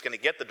where she was going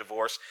to get the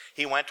divorce,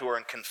 he went to her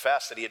and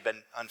confessed that he had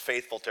been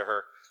unfaithful to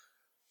her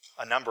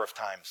a number of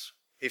times.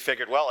 He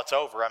figured, well, it's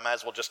over. I might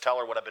as well just tell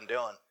her what I've been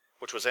doing,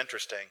 which was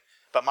interesting.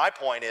 But my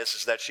point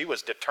is that she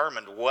was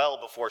determined well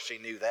before she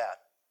knew that.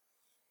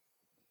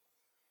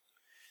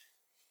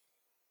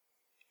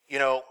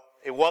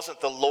 It wasn't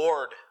the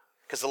Lord,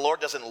 because the Lord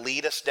doesn't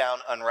lead us down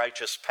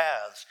unrighteous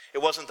paths.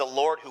 It wasn't the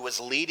Lord who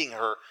was leading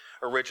her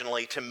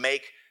originally to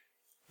make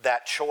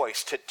that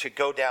choice, to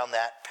go down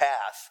that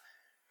path.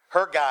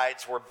 Her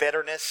guides were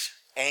bitterness,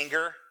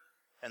 anger,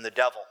 and the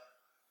devil.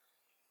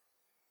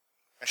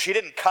 And she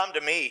didn't come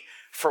to me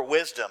for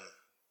wisdom.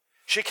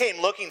 She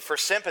came looking for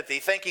sympathy,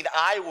 thinking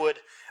I would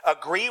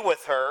agree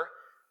with her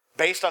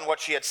based on what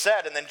she had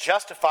said and then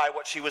justify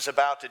what she was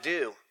about to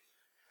do.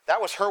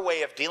 That was her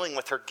way of dealing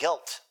with her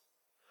guilt,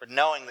 or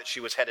knowing that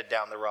she was headed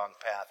down the wrong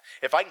path.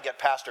 If I can get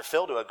Pastor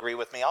Phil to agree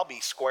with me, I'll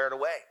be squared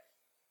away.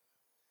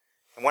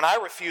 And when I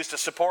refused to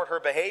support her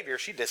behavior,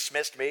 she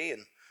dismissed me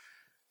and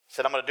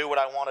said, I'm going to do what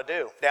I want to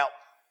do. Now,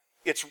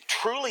 it's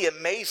truly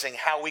amazing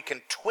how we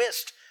can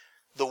twist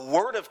the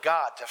Word of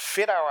God to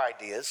fit our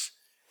ideas,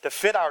 to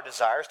fit our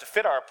desires, to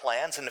fit our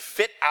plans, and to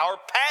fit our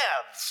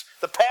paths,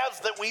 the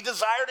paths that we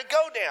desire to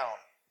go down.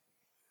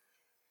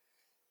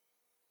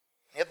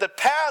 Yet the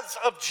paths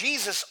of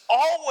Jesus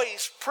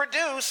always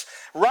produce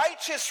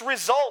righteous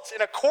results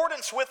in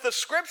accordance with the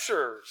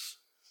Scriptures.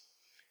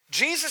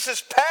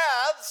 Jesus'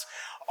 paths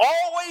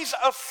always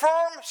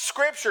affirm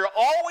Scripture,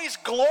 always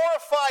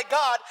glorify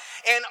God,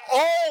 and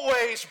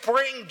always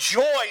bring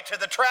joy to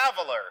the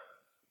traveler,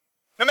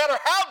 no matter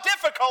how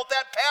difficult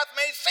that path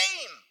may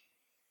seem.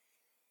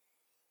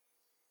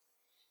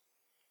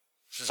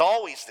 This is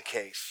always the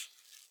case.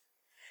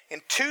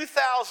 In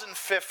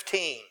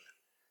 2015,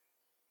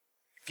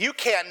 if you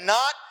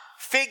cannot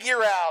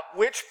figure out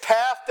which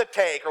path to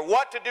take or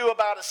what to do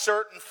about a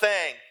certain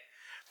thing,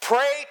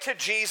 pray to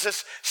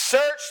Jesus,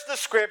 search the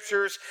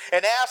Scriptures,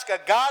 and ask a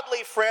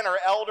godly friend or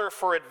elder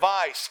for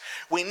advice.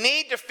 We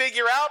need to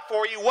figure out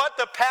for you what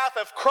the path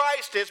of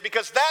Christ is,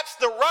 because that's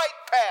the right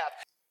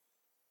path.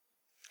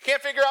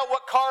 Can't figure out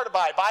what car to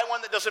buy. Buy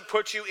one that doesn't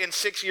put you in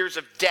 6 years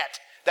of debt.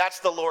 That's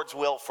the Lord's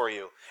will for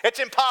you. It's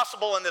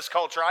impossible in this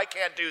culture. I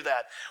can't do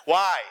that.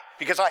 Why?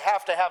 Because I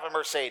have to have a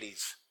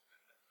Mercedes.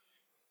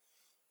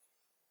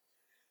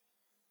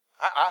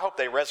 I hope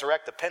they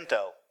resurrect the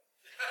Pinto.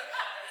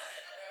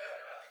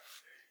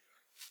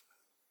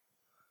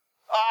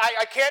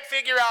 I can't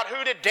figure out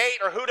who to date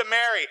or who to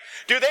marry.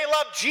 Do they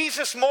love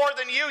Jesus more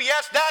than you?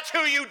 Yes, that's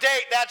who you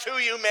date. That's who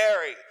you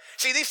marry.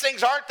 See, these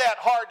things aren't that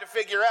hard to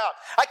figure out.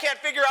 I can't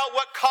figure out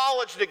what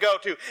college to go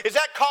to. Is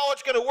that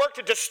college going to work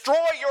to destroy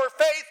your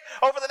faith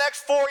over the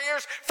next 4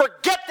 years?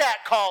 Forget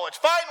that college.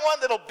 Find one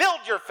that'll build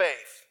your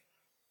faith.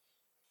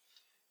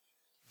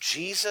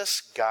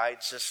 Jesus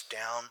guides us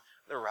down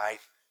the right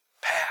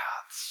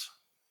paths.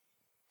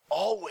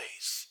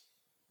 Always.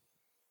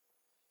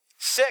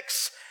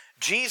 6,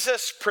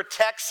 Jesus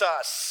protects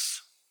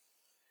us.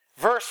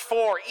 Verse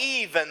 4,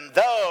 even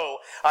though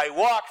I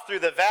walk through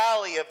the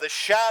valley of the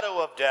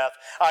shadow of death,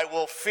 I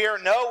will fear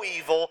no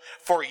evil,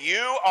 for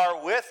you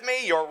are with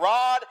me, your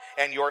rod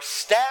and your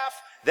staff,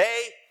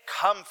 they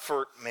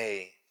comfort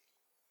me.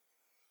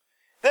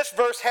 This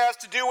verse has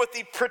to do with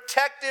the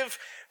protective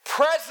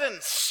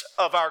presence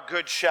of our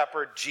good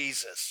shepherd,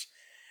 Jesus.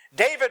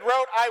 David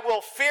wrote, I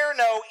will fear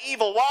no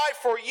evil. Why?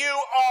 For you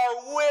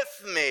are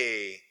with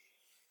me.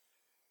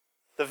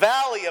 The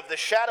valley of the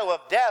shadow of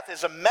death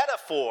is a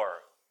metaphor.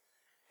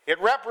 It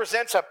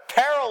represents a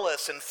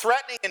perilous and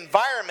threatening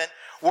environment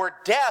where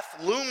death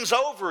looms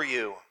over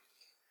you.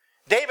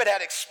 David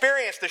had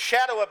experienced the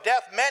shadow of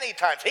death many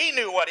times. He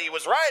knew what he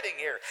was writing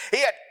here. He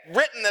had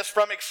written this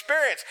from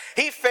experience.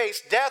 He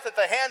faced death at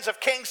the hands of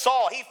King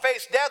Saul. He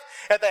faced death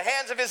at the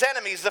hands of his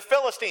enemies, the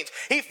Philistines.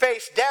 He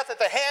faced death at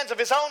the hands of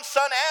his own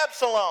son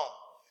Absalom.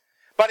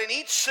 But in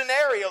each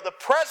scenario, the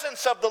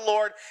presence of the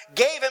Lord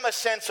gave him a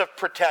sense of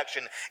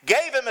protection,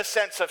 gave him a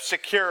sense of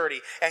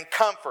security and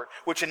comfort,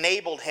 which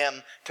enabled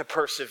him to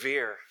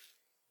persevere.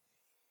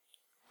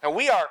 Now,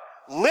 we are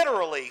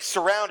literally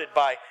surrounded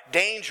by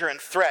danger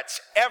and threats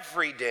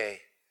every day.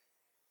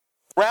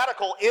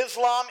 Radical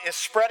Islam is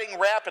spreading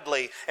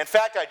rapidly. In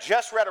fact, I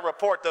just read a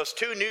report. Those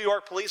 2 New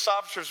York police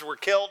officers were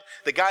killed.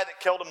 The guy that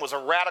killed them was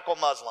a radical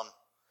Muslim.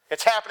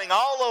 It's happening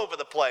all over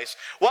the place.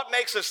 What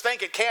makes us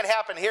think it can't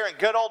happen here in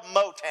good old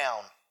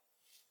Motown?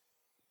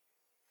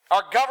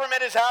 Our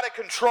government is out of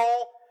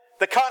control.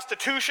 The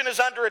Constitution is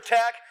under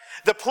attack.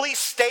 The police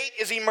state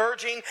is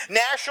emerging.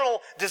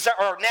 Natural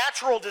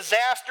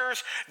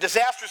disasters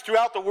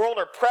throughout the world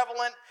are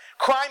prevalent.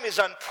 Crime is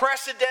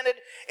unprecedented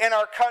in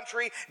our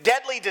country.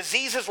 Deadly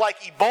diseases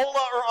like Ebola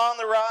are on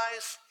the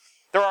rise.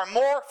 There are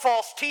more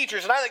false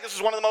teachers, and I think this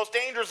is one of the most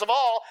dangerous of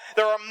all.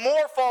 There are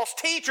more false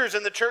teachers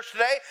in the church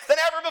today than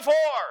ever before.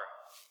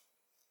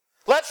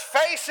 Let's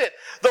face it,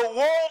 the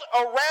world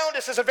around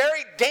us is a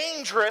very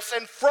dangerous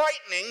and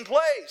frightening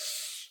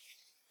place.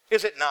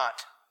 Is it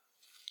not?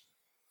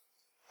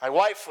 My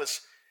wife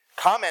was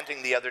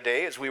commenting the other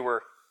day as we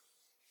were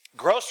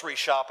grocery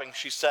shopping.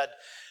 She said,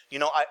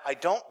 I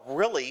don't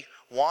really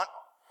want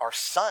our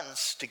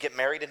sons to get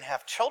married and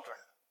have children.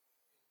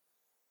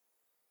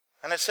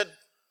 And I said,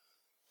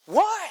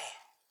 why?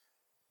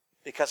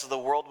 Because of the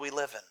world we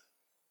live in.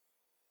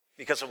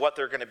 Because of what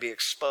they're going to be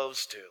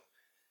exposed to.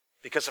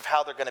 Because of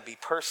how they're going to be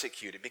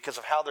persecuted. Because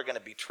of how they're going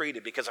to be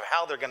treated. Because of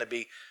how they're going to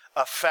be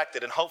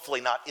affected and hopefully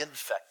not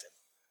infected.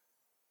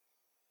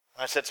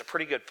 And I said, it's a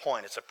pretty good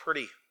point. It's a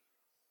pretty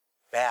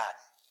bad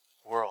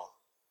world.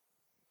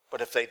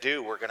 But if they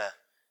do, we're going to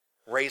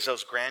raise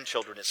those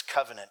grandchildren as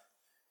covenant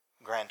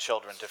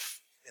grandchildren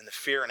in the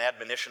fear and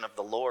admonition of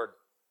the Lord.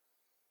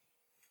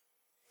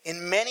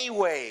 In many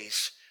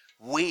ways,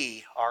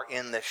 we are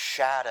in the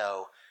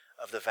shadow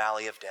of the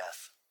valley of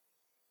death.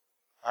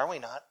 Are we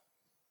not?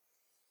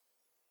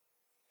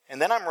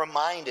 And then I'm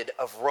reminded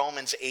of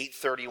Romans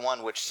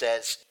 8:31, which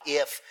says,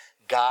 if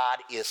God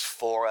is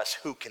for us,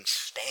 who can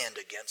stand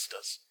against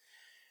us?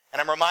 And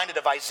I'm reminded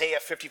of Isaiah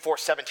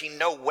 54:17,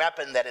 no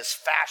weapon that is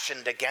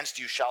fashioned against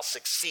you shall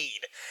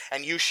succeed,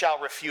 and you shall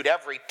refute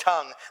every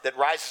tongue that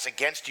rises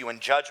against you in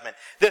judgment.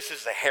 This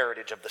is the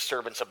heritage of the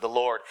servants of the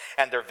Lord,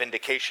 and their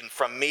vindication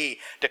from me,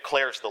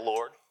 declares the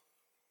Lord.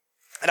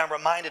 And I'm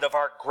reminded of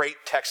our great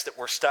text that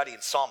we're studying,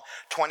 Psalm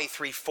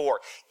 23:4.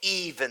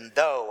 Even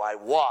though I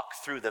walk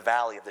through the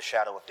valley of the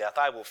shadow of death,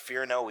 I will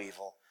fear no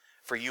evil,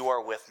 for you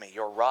are with me.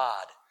 Your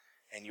rod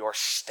and your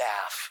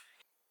staff,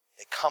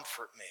 they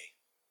comfort me.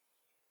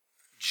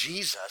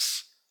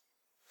 Jesus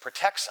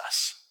protects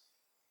us.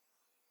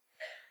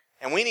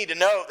 And we need to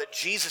know that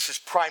Jesus is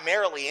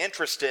primarily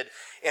interested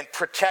in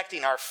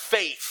protecting our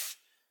faith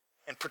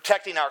and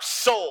protecting our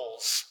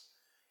souls.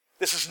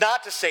 This is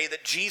not to say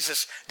that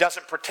Jesus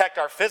doesn't protect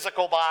our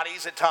physical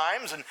bodies at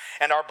times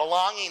and our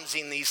belongings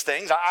in these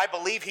things. I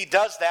believe he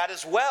does that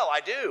as well.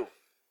 I do.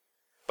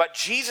 But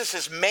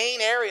Jesus'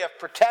 main area of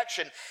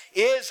protection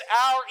is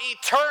our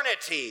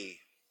eternity.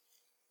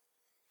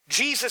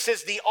 Jesus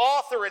is the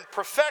author and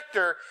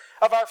perfecter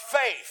of our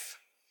faith.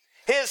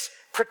 His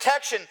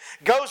protection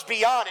goes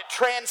beyond, it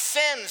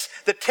transcends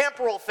the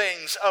temporal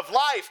things of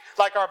life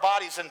like our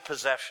bodies and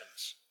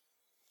possessions.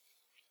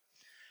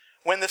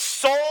 When the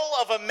soul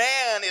of a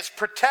man is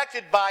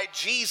protected by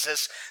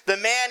Jesus, the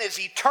man is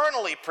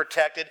eternally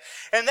protected,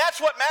 and that's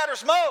what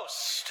matters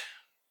most.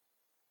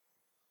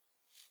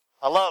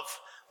 I love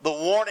the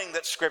warning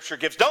that Scripture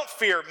gives. Don't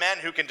fear men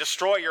who can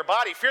destroy your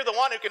body. Fear the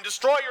one who can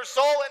destroy your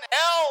soul in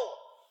hell.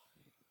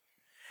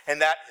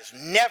 And that is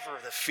never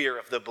the fear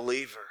of the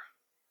believer.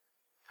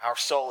 Our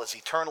soul is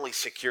eternally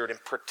secured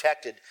and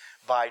protected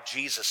by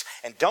Jesus.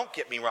 And don't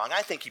get me wrong,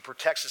 I think he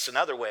protects us in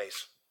other ways.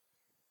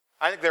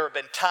 I think there have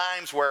been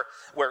times where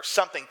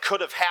something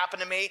could have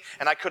happened to me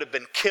and I could have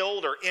been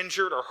killed or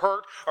injured or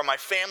hurt, or my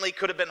family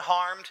could have been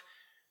harmed.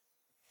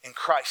 And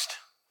Christ,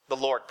 the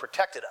Lord,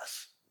 protected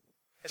us.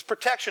 His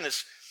protection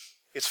is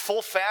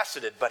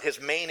full-faceted, but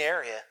his main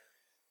area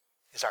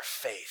is our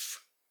faith.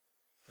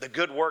 The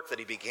good work that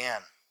he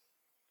began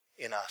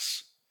in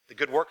us, the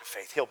good work of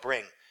faith, he'll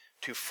bring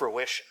to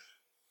fruition.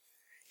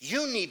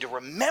 You need to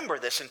remember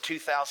this in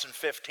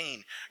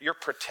 2015. You're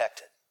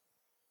protected.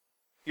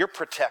 You're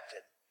protected.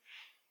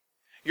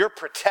 You're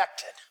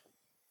protected.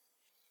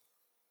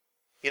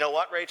 You know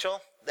what,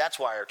 Rachel? That's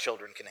why our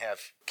children can have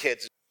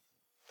kids.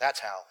 That's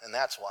how, and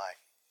that's why.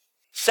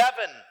 7,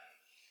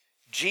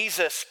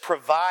 Jesus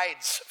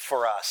provides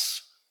for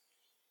us.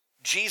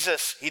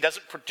 Jesus, he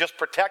doesn't just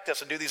protect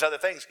us and do these other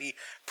things. He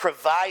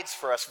provides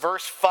for us.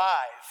 Verse 5,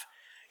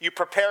 you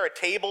prepare a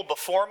table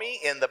before me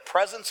in the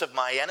presence of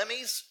my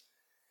enemies.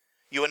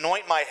 You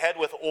anoint my head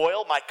with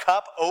oil. My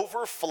cup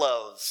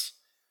overflows.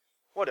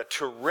 What a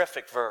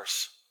terrific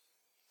verse.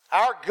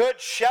 Our good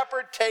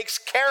shepherd takes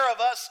care of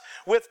us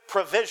with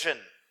provision.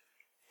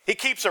 He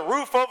keeps a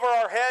roof over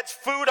our heads,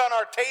 food on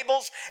our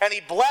tables, and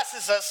he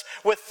blesses us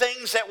with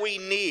things that we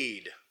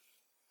need.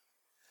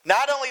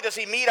 Not only does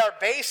he meet our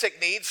basic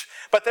needs,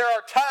 but there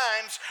are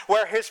times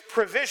where his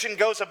provision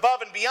goes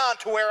above and beyond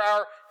to where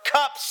our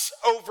cups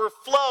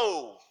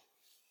overflow.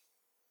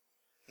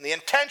 And the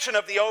intention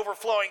of the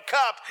overflowing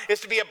cup is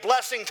to be a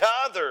blessing to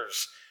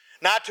others,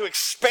 not to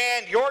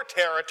expand your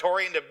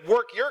territory and to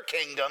work your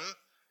kingdom.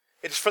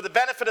 It is for the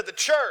benefit of the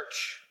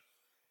church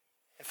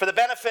and for the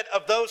benefit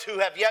of those who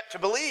have yet to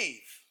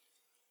believe.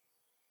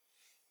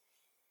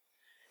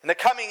 In the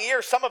coming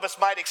year, some of us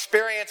might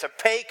experience a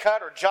pay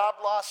cut or job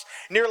loss.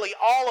 Nearly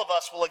all of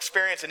us will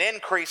experience an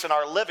increase in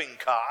our living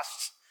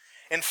costs.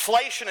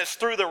 Inflation is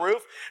through the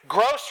roof.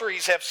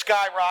 Groceries have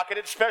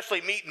skyrocketed, especially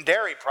meat and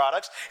dairy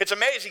products. It's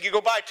amazing. You go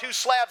buy 2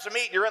 slabs of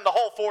meat, you're in the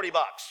whole $40.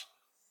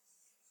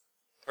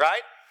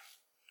 Right?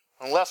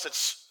 Unless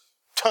it's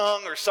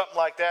tongue or something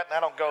like that, and I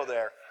don't go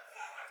there.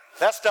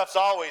 That stuff's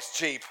always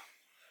cheap.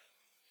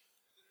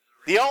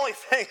 The only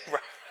thing,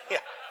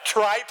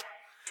 tripe,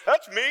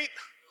 that's meat.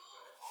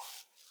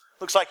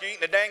 Looks like you're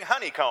eating a dang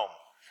honeycomb.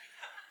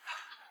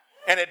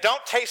 And it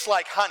don't taste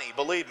like honey,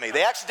 believe me.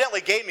 They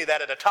accidentally gave me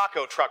that at a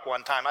taco truck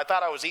one time. I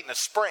thought I was eating a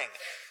spring.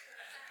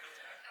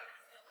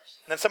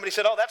 And then somebody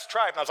said, oh, that's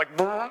tripe. And I was like,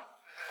 brr.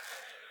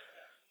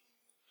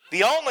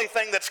 The only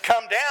thing that's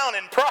come down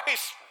in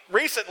price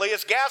recently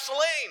is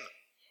gasoline.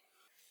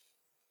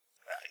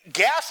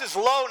 Gas is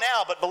low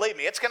now, but believe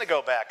me, it's going to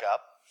go back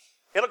up.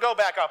 It'll go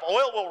back up.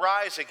 Oil will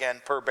rise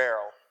again per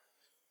barrel.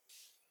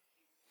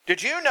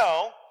 Did you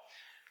know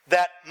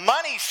that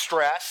money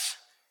stress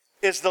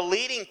is the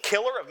leading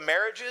killer of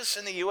marriages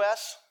in the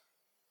U.S.?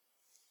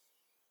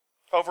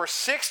 Over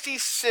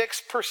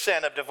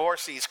 66% of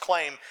divorcees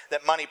claim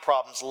that money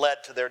problems led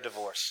to their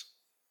divorce.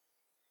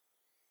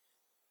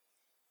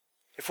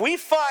 If we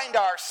find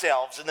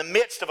ourselves in the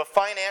midst of a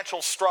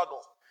financial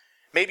struggle,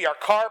 maybe our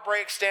car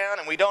breaks down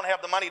and we don't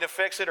have the money to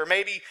fix it, or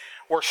maybe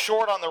we're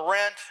short on the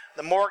rent,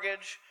 the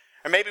mortgage,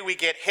 or maybe we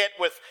get hit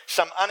with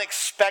some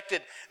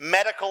unexpected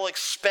medical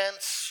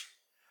expense,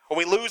 or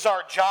we lose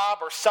our job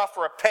or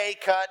suffer a pay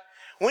cut,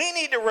 we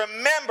need to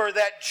remember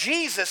that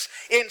Jesus,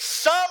 in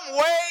some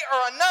way or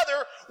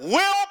another,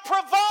 will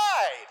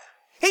provide.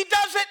 He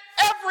does it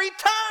every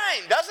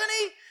time, doesn't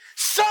he?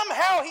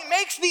 Somehow he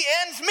makes the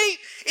ends meet,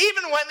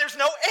 even when there's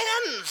no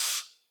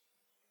ends.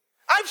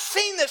 I've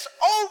seen this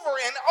over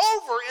and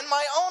over in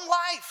my own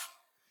life.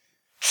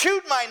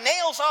 Chewed my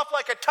nails off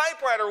like a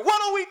typewriter.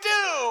 What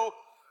do?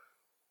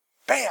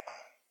 Bam!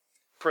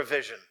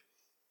 Provision.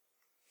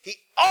 He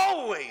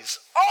always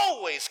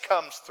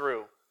comes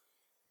through.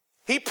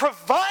 He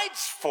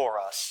provides for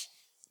us.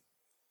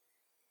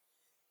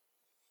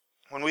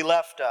 When we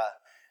left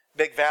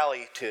Big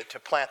Valley to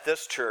plant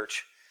this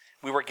church,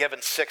 we were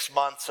given 6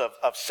 months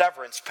of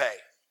severance pay.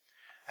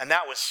 And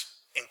that was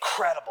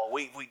incredible.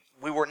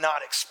 We were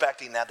not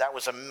expecting that. That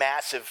was a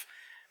massive,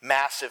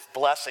 massive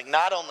blessing,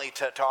 not only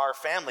to our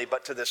family,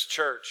 but to this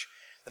church.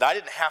 That I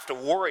didn't have to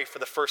worry for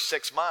the first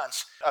 6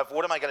 months of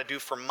what am I going to do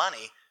for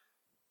money.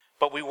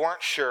 But we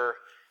weren't sure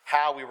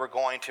how we were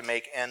going to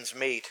make ends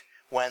meet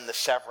when the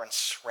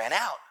severance ran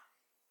out.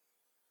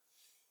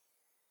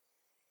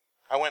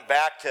 I went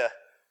back to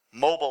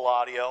mobile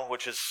audio,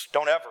 which is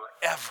don't ever.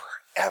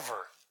 There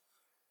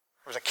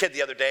was a kid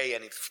the other day,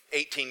 and he's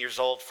 18 years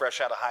old,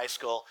 fresh out of high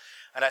school.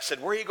 And I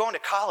said, where are you going to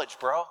college,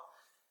 bro?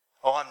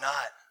 Oh, I'm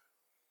not.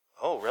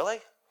 Oh, really?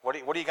 What are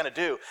you going to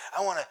do?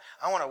 I want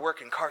to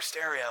work in car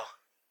stereo.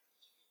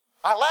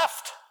 I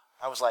left.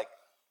 I was like,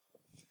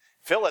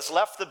 Phil has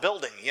left the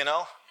building, you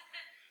know.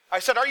 I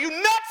said, are you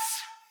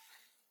nuts?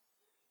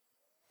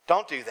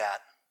 Don't do that.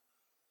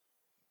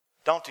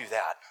 Don't do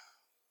that.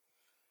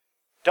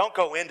 Don't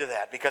go into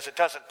that because it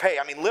doesn't pay.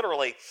 I mean,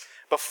 literally,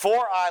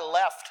 before I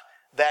left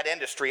that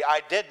industry,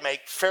 I did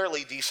make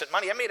fairly decent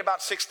money. I made about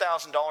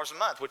 $6,000 a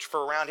month, which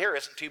for around here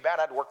isn't too bad.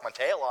 I'd work my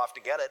tail off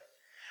to get it.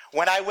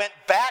 When I went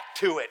back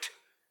to it,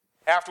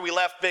 after we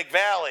left Big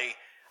Valley,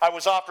 I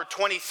was offered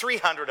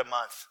 $2,300 a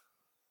month.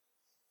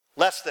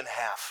 Less than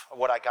half of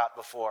what I got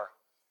before.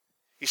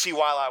 You see,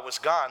 while I was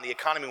gone, the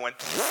economy went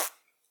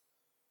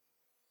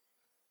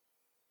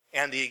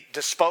and the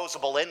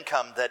disposable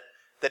income that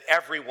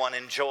everyone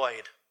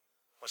enjoyed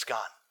was gone.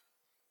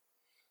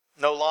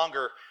 No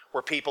longer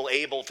were people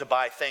able to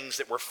buy things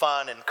that were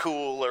fun and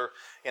cool.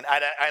 And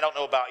I don't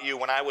know about you.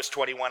 When I was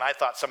 21, I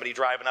thought somebody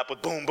driving up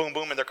with boom, boom,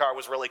 boom in their car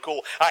was really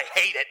cool. I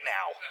hate it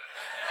now.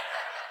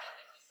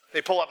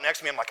 They pull up next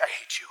to me. I'm like, I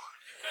hate you.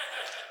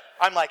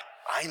 I'm like,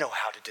 I know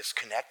how to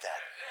disconnect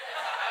that.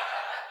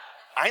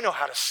 I know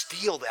how to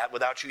steal that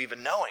without you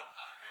even knowing.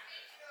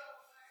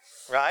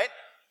 Right?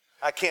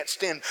 I can't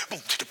stand boom,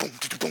 boom,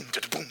 boom,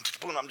 boom,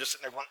 boom. I'm just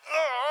sitting there going,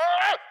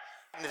 Argh!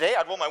 And today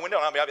I'd roll my window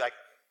and I'd be like,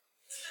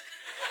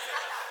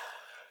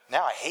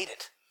 now I hate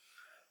it.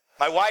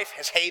 My wife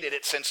has hated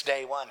it since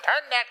day one.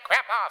 Turn that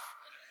crap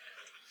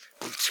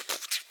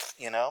off.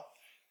 You know?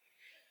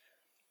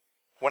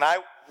 When I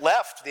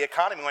left, the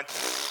economy went.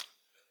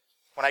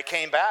 When I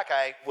came back,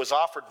 I was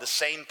offered the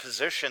same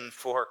position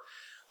for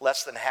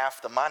less than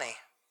half the money.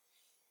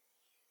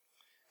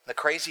 The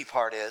crazy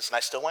part is, and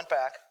I still went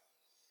back,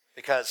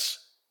 because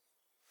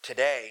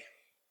today,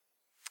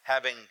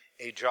 having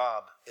a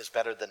job is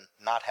better than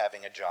not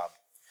having a job.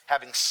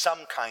 Having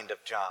some kind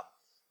of job.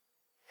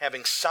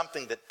 Having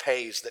something that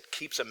pays, that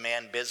keeps a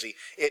man busy.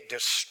 It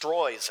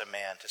destroys a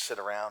man to sit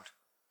around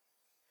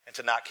and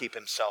to not keep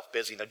himself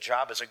busy. And a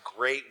job is a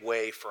great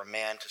way for a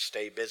man to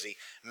stay busy.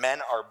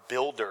 Men are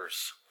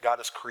builders. God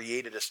has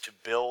created us to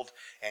build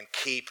and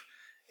keep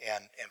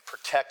and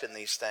protect in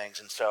these things.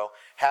 And so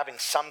having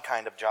some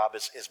kind of job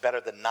is better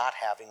than not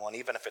having one,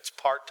 even if it's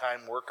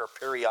part-time work or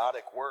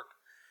periodic work.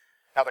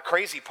 Now, the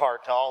crazy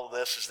part to all of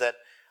this is that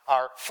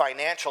our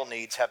financial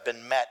needs have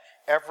been met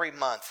every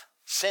month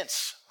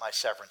since my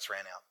severance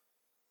ran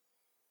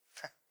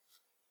out.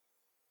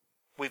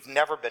 We've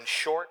never been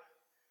short.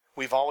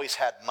 We've always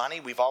had money.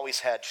 We've always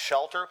had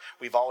shelter.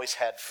 We've always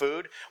had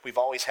food. We've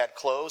always had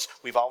clothes.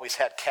 We've always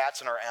had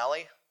cats in our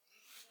alley.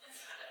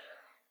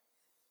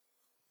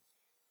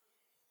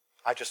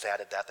 I just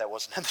added that. That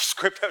wasn't in the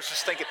script. I was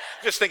just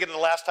thinking the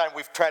last time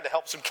we've tried to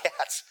help some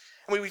cats.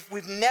 I mean,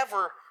 we've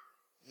never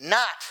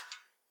not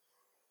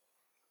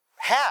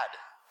had.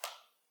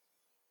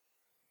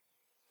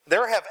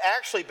 There have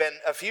actually been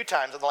a few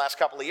times in the last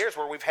couple of years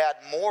where we've had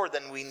more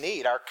than we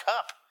need. Our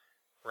cup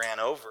ran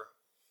over.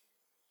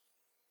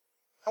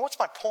 Now, what's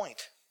my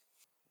point?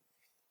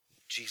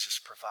 Jesus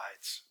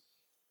provides.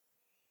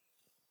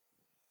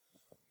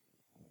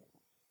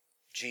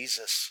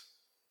 Jesus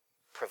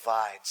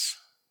provides.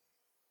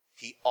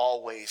 He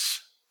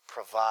always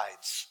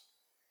provides.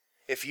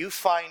 If you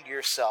find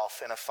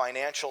yourself in a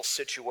financial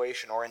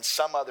situation or in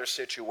some other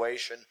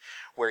situation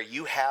where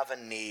you have a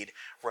need,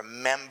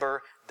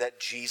 remember that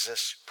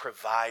Jesus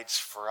provides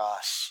for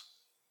us.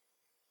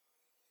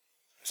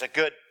 There's a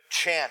good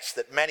chance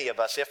that many of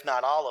us, if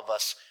not all of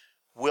us,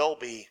 will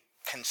be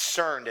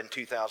concerned in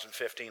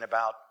 2015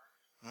 about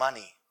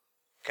money,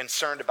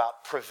 concerned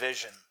about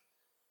provision.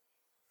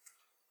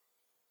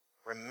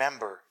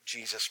 Remember,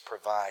 Jesus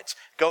provides.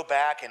 Go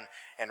back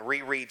and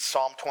reread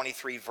Psalm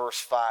 23, verse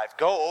 5.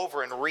 Go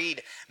over and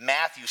read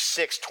Matthew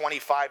 6,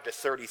 25 to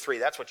 33.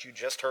 That's what you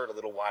just heard a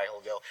little while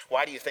ago.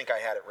 Why do you think I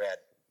had it read?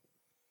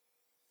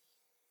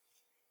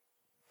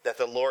 That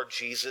the Lord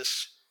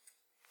Jesus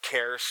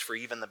cares for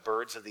even the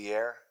birds of the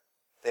air.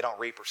 They don't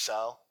reap or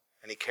sow,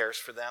 and he cares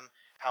for them.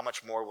 How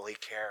much more will he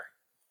care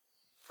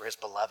for his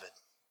beloved,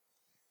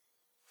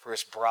 for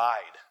his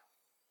bride?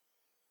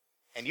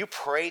 And you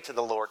pray to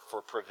the Lord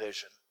for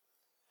provision.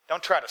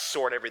 Don't try to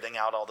sort everything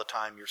out all the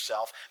time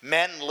yourself.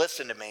 Men,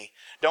 listen to me.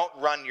 Don't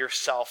run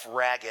yourself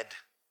ragged.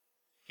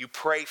 You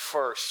pray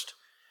first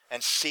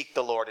and seek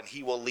the Lord, and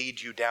he will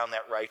lead you down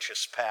that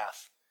righteous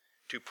path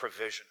to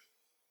provision.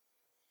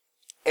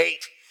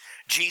 8,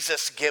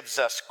 Jesus gives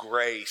us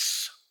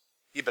grace.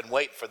 You've been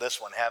waiting for this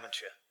one,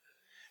 haven't you?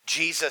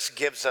 Jesus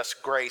gives us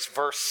grace.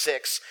 Verse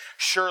 6,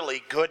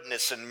 surely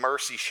goodness and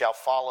mercy shall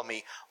follow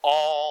me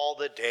all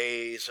the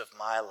days of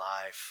my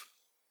life.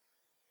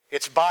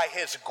 It's by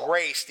his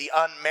grace, the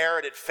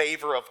unmerited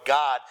favor of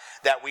God,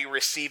 that we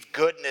receive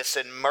goodness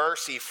and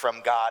mercy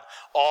from God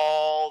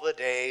all the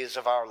days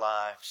of our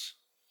lives.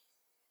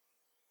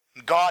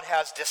 God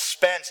has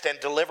dispensed and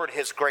delivered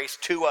his grace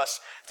to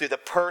us through the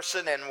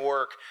person and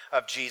work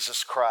of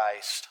Jesus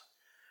Christ.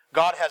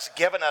 God has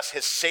given us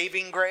his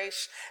saving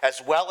grace as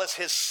well as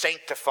his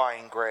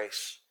sanctifying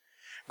grace.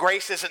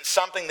 Grace isn't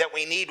something that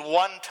we need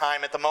one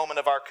time at the moment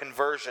of our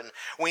conversion.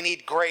 We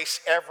need grace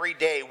every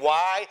day.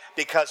 Why?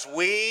 Because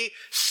we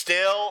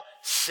still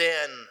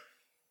sin.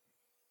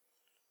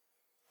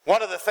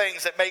 One of the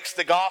things that makes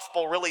the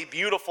gospel really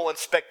beautiful and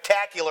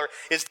spectacular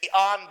is the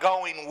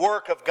ongoing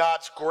work of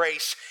God's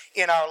grace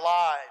in our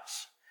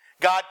lives.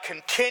 God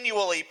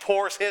continually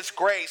pours his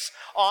grace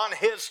on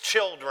his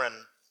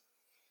children.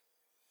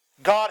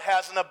 God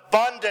has an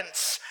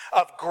abundance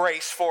of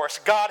grace for us.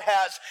 God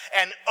has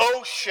an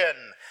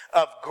ocean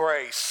of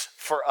grace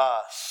for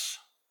us.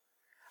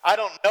 I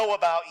don't know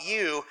about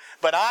you,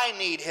 but I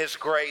need his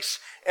grace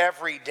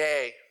every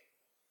day.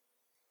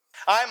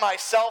 I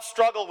myself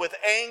struggle with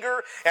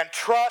anger and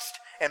trust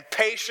and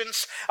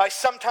patience. I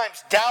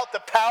sometimes doubt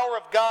the power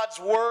of God's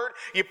word.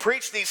 You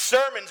preach these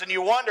sermons and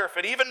you wonder if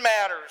it even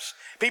matters.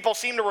 People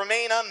seem to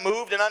remain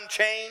unmoved and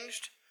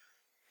unchanged.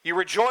 You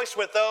rejoice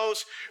with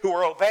those who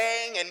are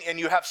obeying, and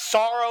you have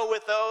sorrow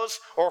with those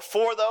or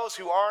for those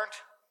who aren't.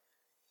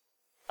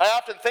 I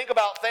often think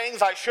about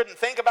things I shouldn't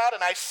think about,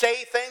 and I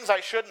say things I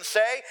shouldn't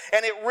say,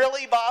 and it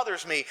really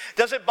bothers me.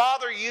 Does it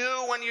bother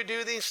you when you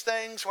do these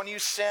things, when you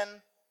sin?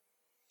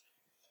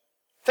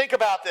 Think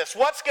about this.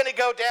 What's going to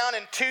go down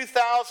in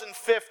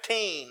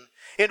 2015?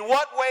 In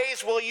what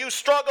ways will you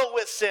struggle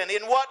with sin?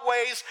 In what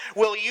ways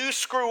will you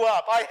screw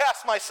up? I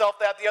asked myself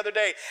that the other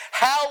day.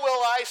 How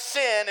will I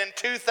sin in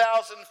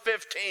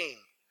 2015?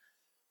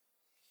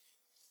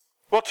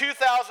 Will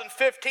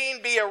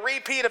 2015 be a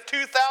repeat of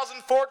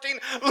 2014?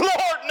 Lord,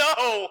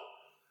 no!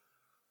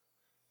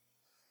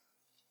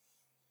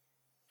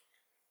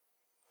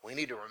 We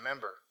need to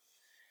remember.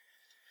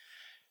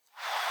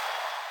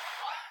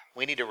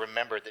 We need to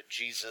remember that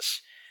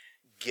Jesus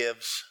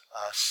gives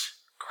us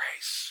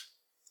grace.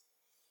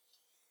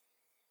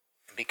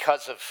 And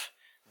because of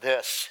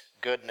this,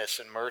 goodness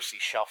and mercy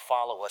shall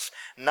follow us,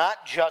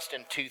 not just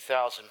in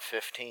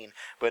 2015,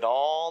 but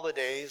all the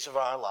days of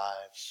our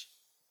lives.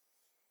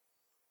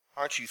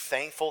 Aren't you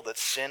thankful that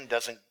sin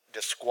doesn't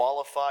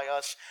disqualify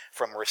us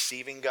from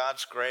receiving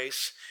God's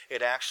grace?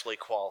 It actually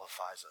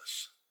qualifies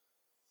us.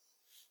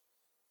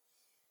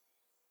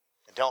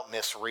 And don't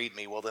misread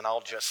me, well then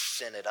I'll just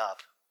sin it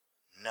up.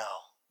 No.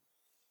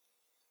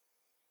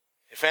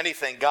 If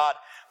anything, God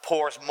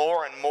pours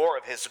more and more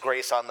of his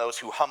grace on those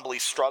who humbly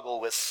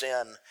struggle with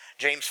sin.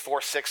 James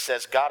 4:6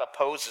 says, God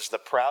opposes the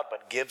proud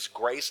but gives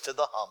grace to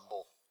the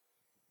humble.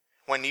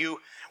 When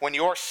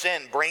your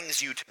sin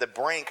brings you to the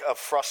brink of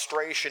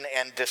frustration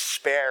and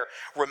despair,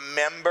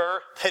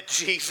 remember that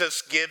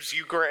Jesus gives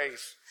you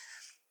grace.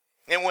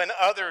 And when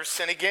others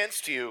sin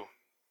against you,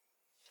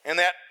 and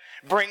that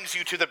brings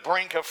you to the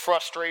brink of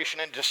frustration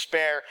and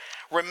despair,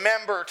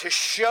 remember to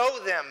show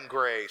them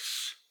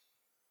grace.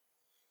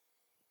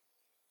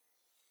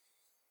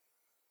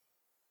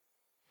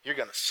 You're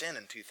going to sin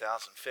in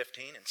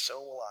 2015, and so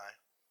will I.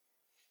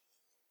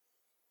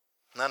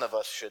 None of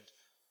us should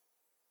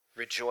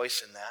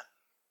rejoice in that.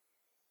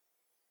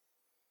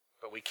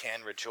 But we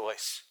can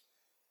rejoice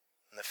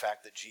in the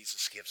fact that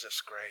Jesus gives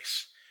us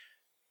grace.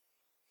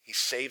 He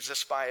saves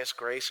us by his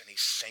grace, and he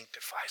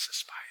sanctifies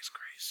us by his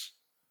grace.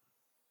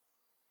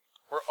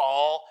 We're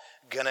all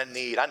going to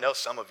need, I know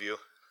some of you,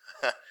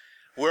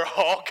 we're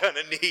all going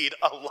to need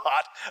a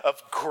lot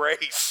of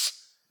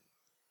grace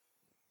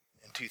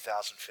in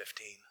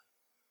 2015.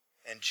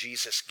 And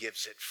Jesus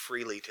gives it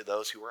freely to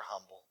those who are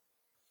humble.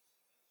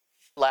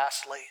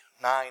 Lastly,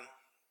 9,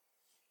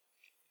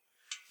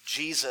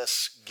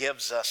 Jesus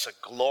gives us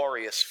a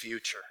glorious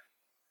future.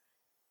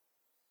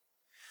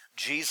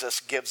 Jesus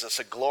gives us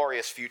a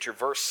glorious future.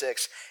 Verse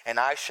 6, and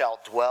I shall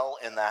dwell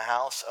in the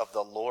house of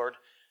the Lord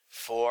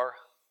forever.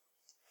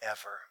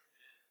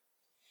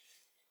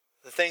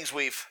 The things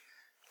we've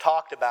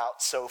talked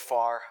about so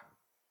far,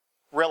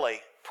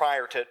 really,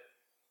 prior to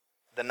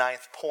the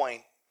 9th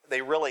point,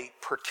 they really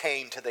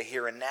pertain to the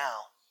here and now.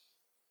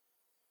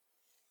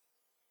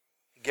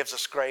 He gives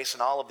us grace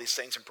and all of these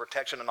things, and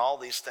protection and all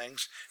these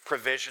things,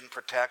 provision,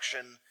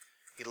 protection.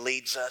 He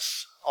leads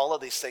us. All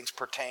of these things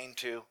pertain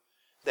to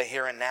the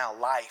here and now,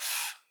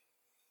 life.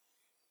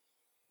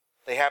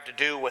 They have to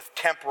do with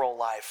temporal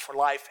life,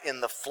 life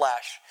in the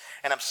flesh.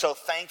 And I'm so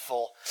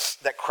thankful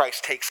that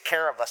Christ takes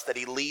care of us, that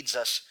he leads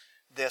us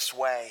this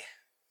way.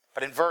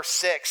 But in verse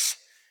 6,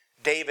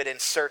 David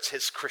inserts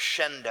his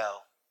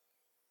crescendo.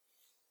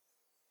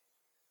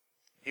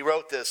 He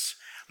wrote this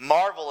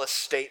marvelous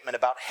statement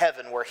about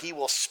heaven where he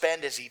will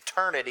spend his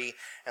eternity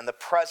in the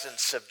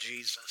presence of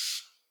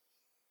Jesus.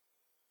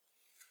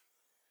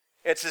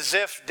 It's as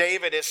if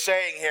David is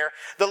saying here,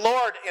 the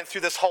Lord, and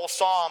through this whole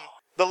psalm,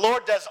 the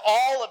Lord does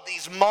all of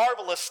these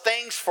marvelous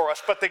things for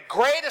us, but the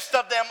greatest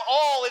of them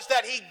all is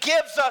that he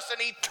gives us an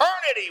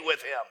eternity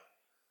with him.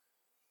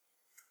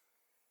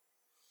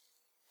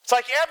 It's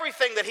like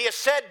everything that he has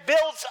said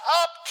builds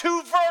up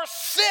to verse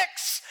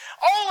 6.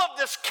 All of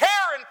this care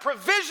and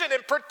provision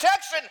and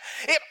protection,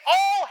 it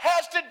all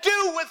has to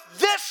do with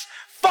this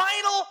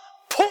final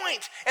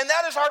point, and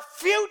that is our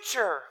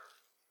future.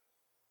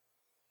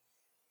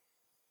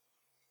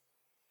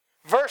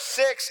 Verse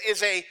 6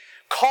 is a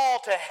call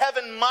to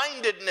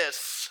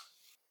heaven-mindedness.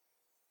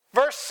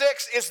 Verse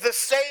 6 is the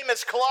same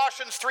as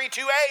Colossians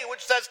 3:2a,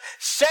 which says,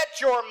 set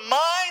your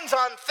minds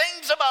on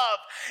things above.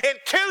 In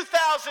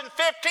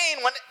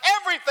 2015, when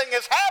everything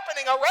is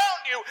happening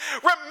around you,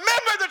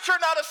 remember that you're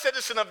not a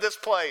citizen of this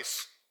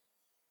place.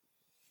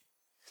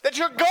 That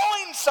you're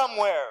going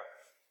somewhere.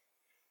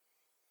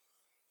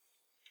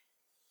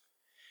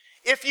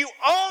 If you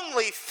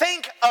only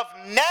think of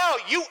now,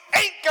 you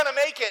ain't going to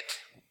make it.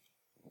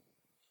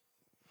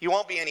 You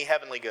won't be any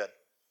heavenly good.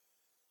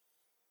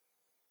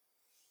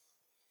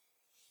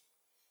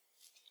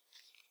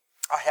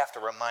 I have to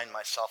remind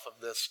myself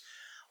of this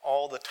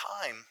all the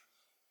time.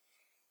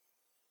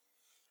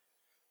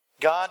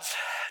 God's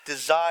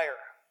desire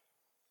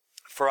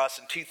for us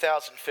in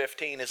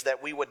 2015 is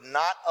that we would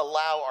not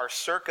allow our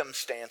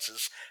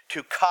circumstances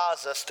to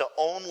cause us to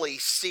only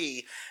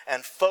see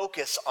and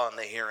focus on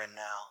the here and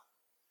now.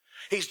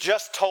 He's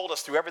just told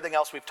us through everything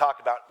else we've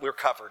talked about, we're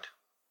covered.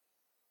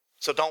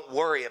 So don't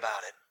worry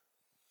about it.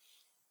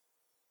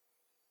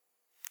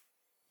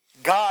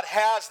 God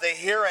has the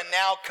here and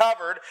now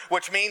covered,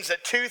 which means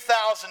that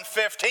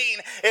 2015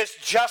 is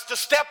just a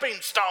stepping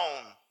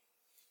stone.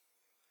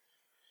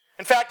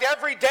 In fact,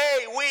 every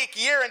day, week,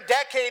 year, and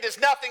decade is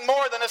nothing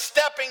more than a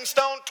stepping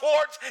stone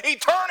towards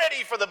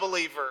eternity for the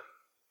believer.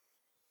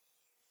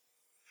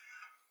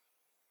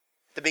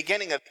 At the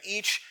beginning of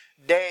each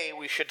day,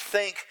 we should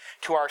think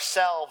to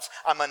ourselves,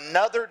 I'm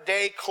another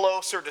day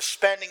closer to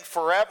spending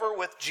forever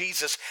with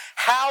Jesus.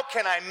 How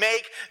can I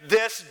make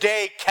this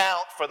day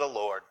count for the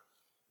Lord?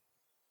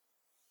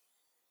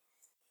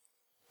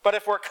 But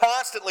if we're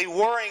constantly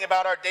worrying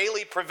about our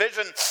daily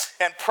provision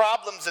and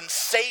problems and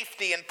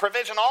safety and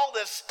provision, all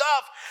this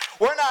stuff,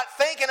 we're not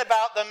thinking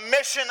about the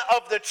mission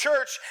of the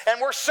church, and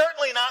we're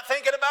certainly not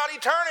thinking about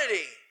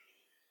eternity.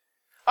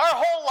 Our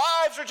whole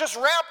lives are just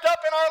wrapped up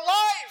in our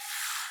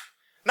life,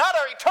 not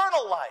our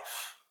eternal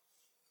life.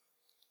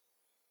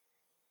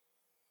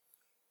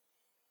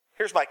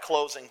 Here's my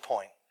closing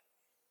point.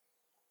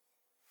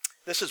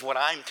 This is what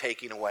I'm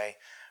taking away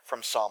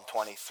from Psalm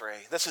 23.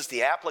 This is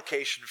the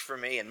application for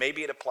me, and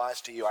maybe it applies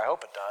to you. I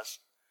hope it does.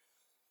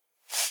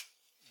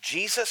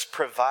 Jesus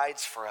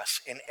provides for us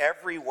in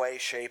every way,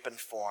 shape, and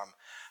form,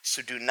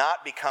 so do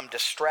not become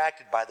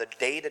distracted by the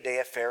day-to-day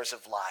affairs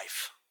of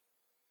life.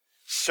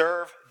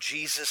 Serve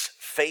Jesus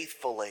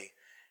faithfully.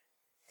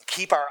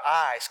 Keep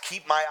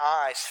my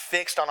eyes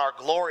fixed on our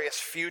glorious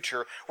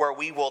future where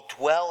we will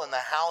dwell in the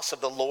house of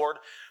the Lord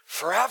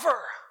forever.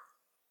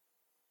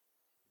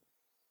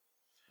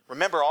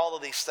 Remember all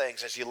of these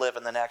things as you live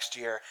in the next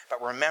year,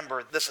 but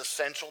remember this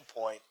essential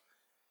point.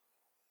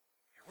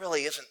 It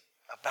really isn't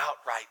about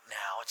right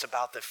now. It's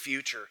about the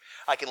future.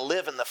 I can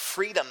live in the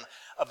freedom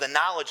of the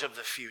knowledge of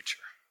the future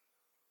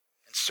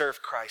and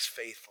serve Christ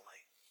faithfully.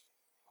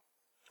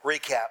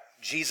 Recap,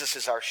 Jesus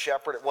is our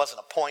shepherd. It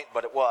wasn't a point,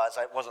 but it was.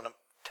 It wasn't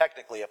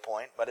technically a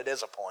point, but it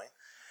is a point.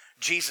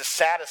 Jesus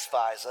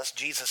satisfies us.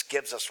 Jesus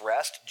gives us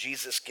rest.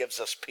 Jesus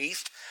gives us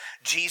peace.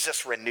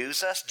 Jesus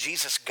renews us.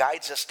 Jesus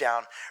guides us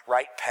down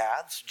right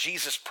paths.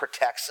 Jesus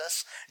protects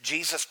us.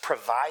 Jesus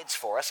provides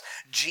for us.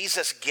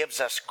 Jesus gives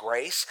us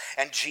grace.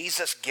 And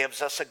Jesus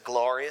gives us a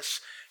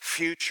glorious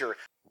future.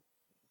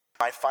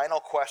 My final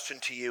question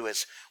to you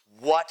is,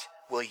 what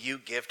will you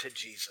give to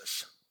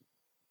Jesus?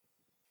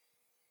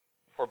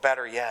 Or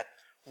better yet,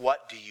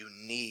 what do you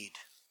need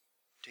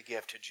to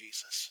give to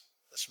Jesus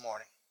this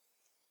morning?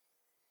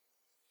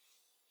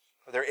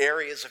 Are there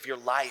areas of your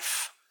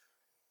life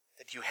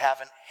that you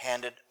haven't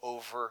handed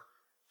over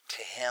to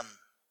Him?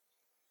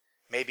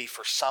 Maybe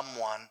for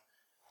someone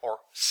or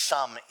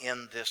some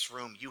in this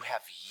room, you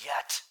have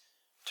yet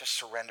to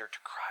surrender to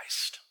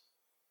Christ.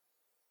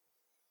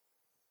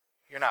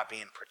 You're not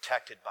being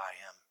protected by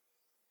Him.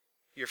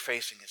 You're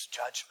facing His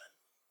judgment.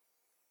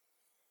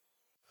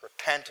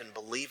 Repent and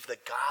believe the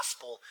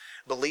gospel.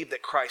 Believe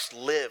that Christ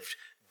lived,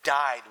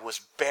 died,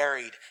 was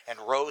buried, and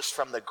rose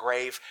from the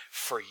grave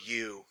for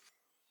you.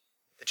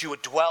 That you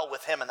would dwell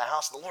with Him in the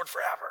house of the Lord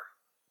forever.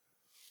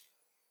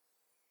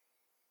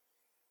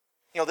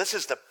 You know, this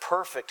is the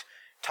perfect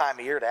time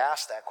of year to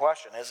ask that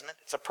question, isn't it?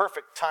 It's a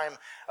perfect time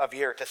of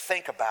year to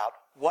think about,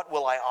 what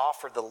will I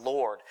offer the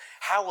Lord?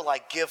 How will I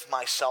give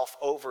myself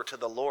over to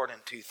the Lord in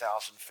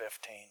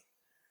 2015?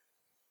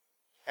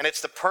 And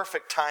it's the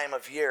perfect time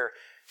of year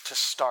to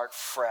start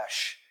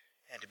fresh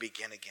and to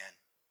begin again.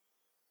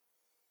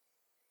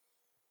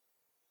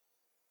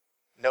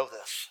 Know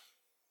this.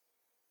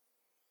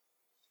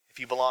 If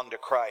you belong to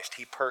Christ,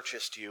 He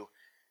purchased you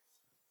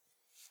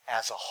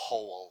as a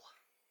whole.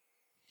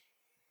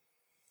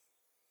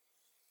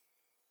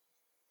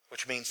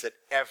 Which means that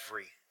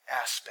every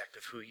aspect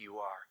of who you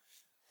are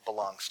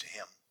belongs to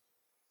Him.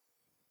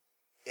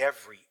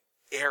 Every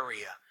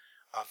area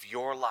of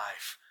your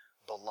life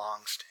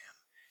belongs to Him.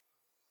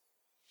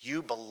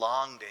 You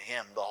belong to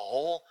Him, the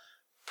whole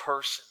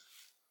person.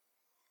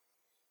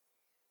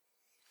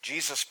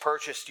 Jesus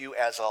purchased you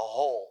as a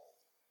whole.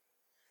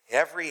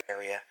 Every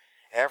area,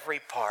 every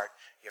part,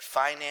 your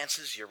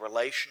finances, your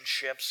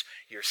relationships,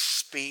 your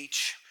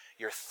speech,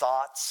 your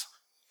thoughts,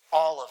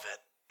 all of it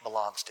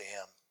belongs to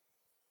Him.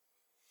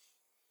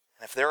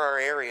 And if there are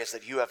areas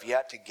that you have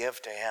yet to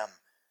give to Him,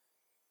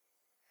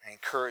 I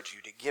encourage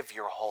you to give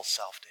your whole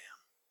self to Him.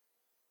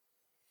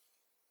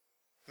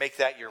 Make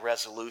that your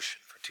resolution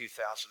for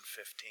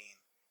 2015.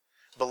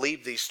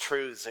 Believe these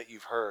truths that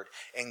you've heard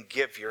and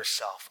give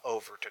yourself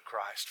over to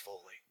Christ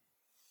fully.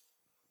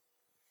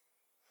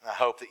 And I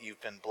hope that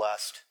you've been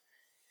blessed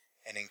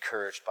and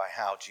encouraged by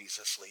how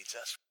Jesus leads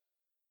us.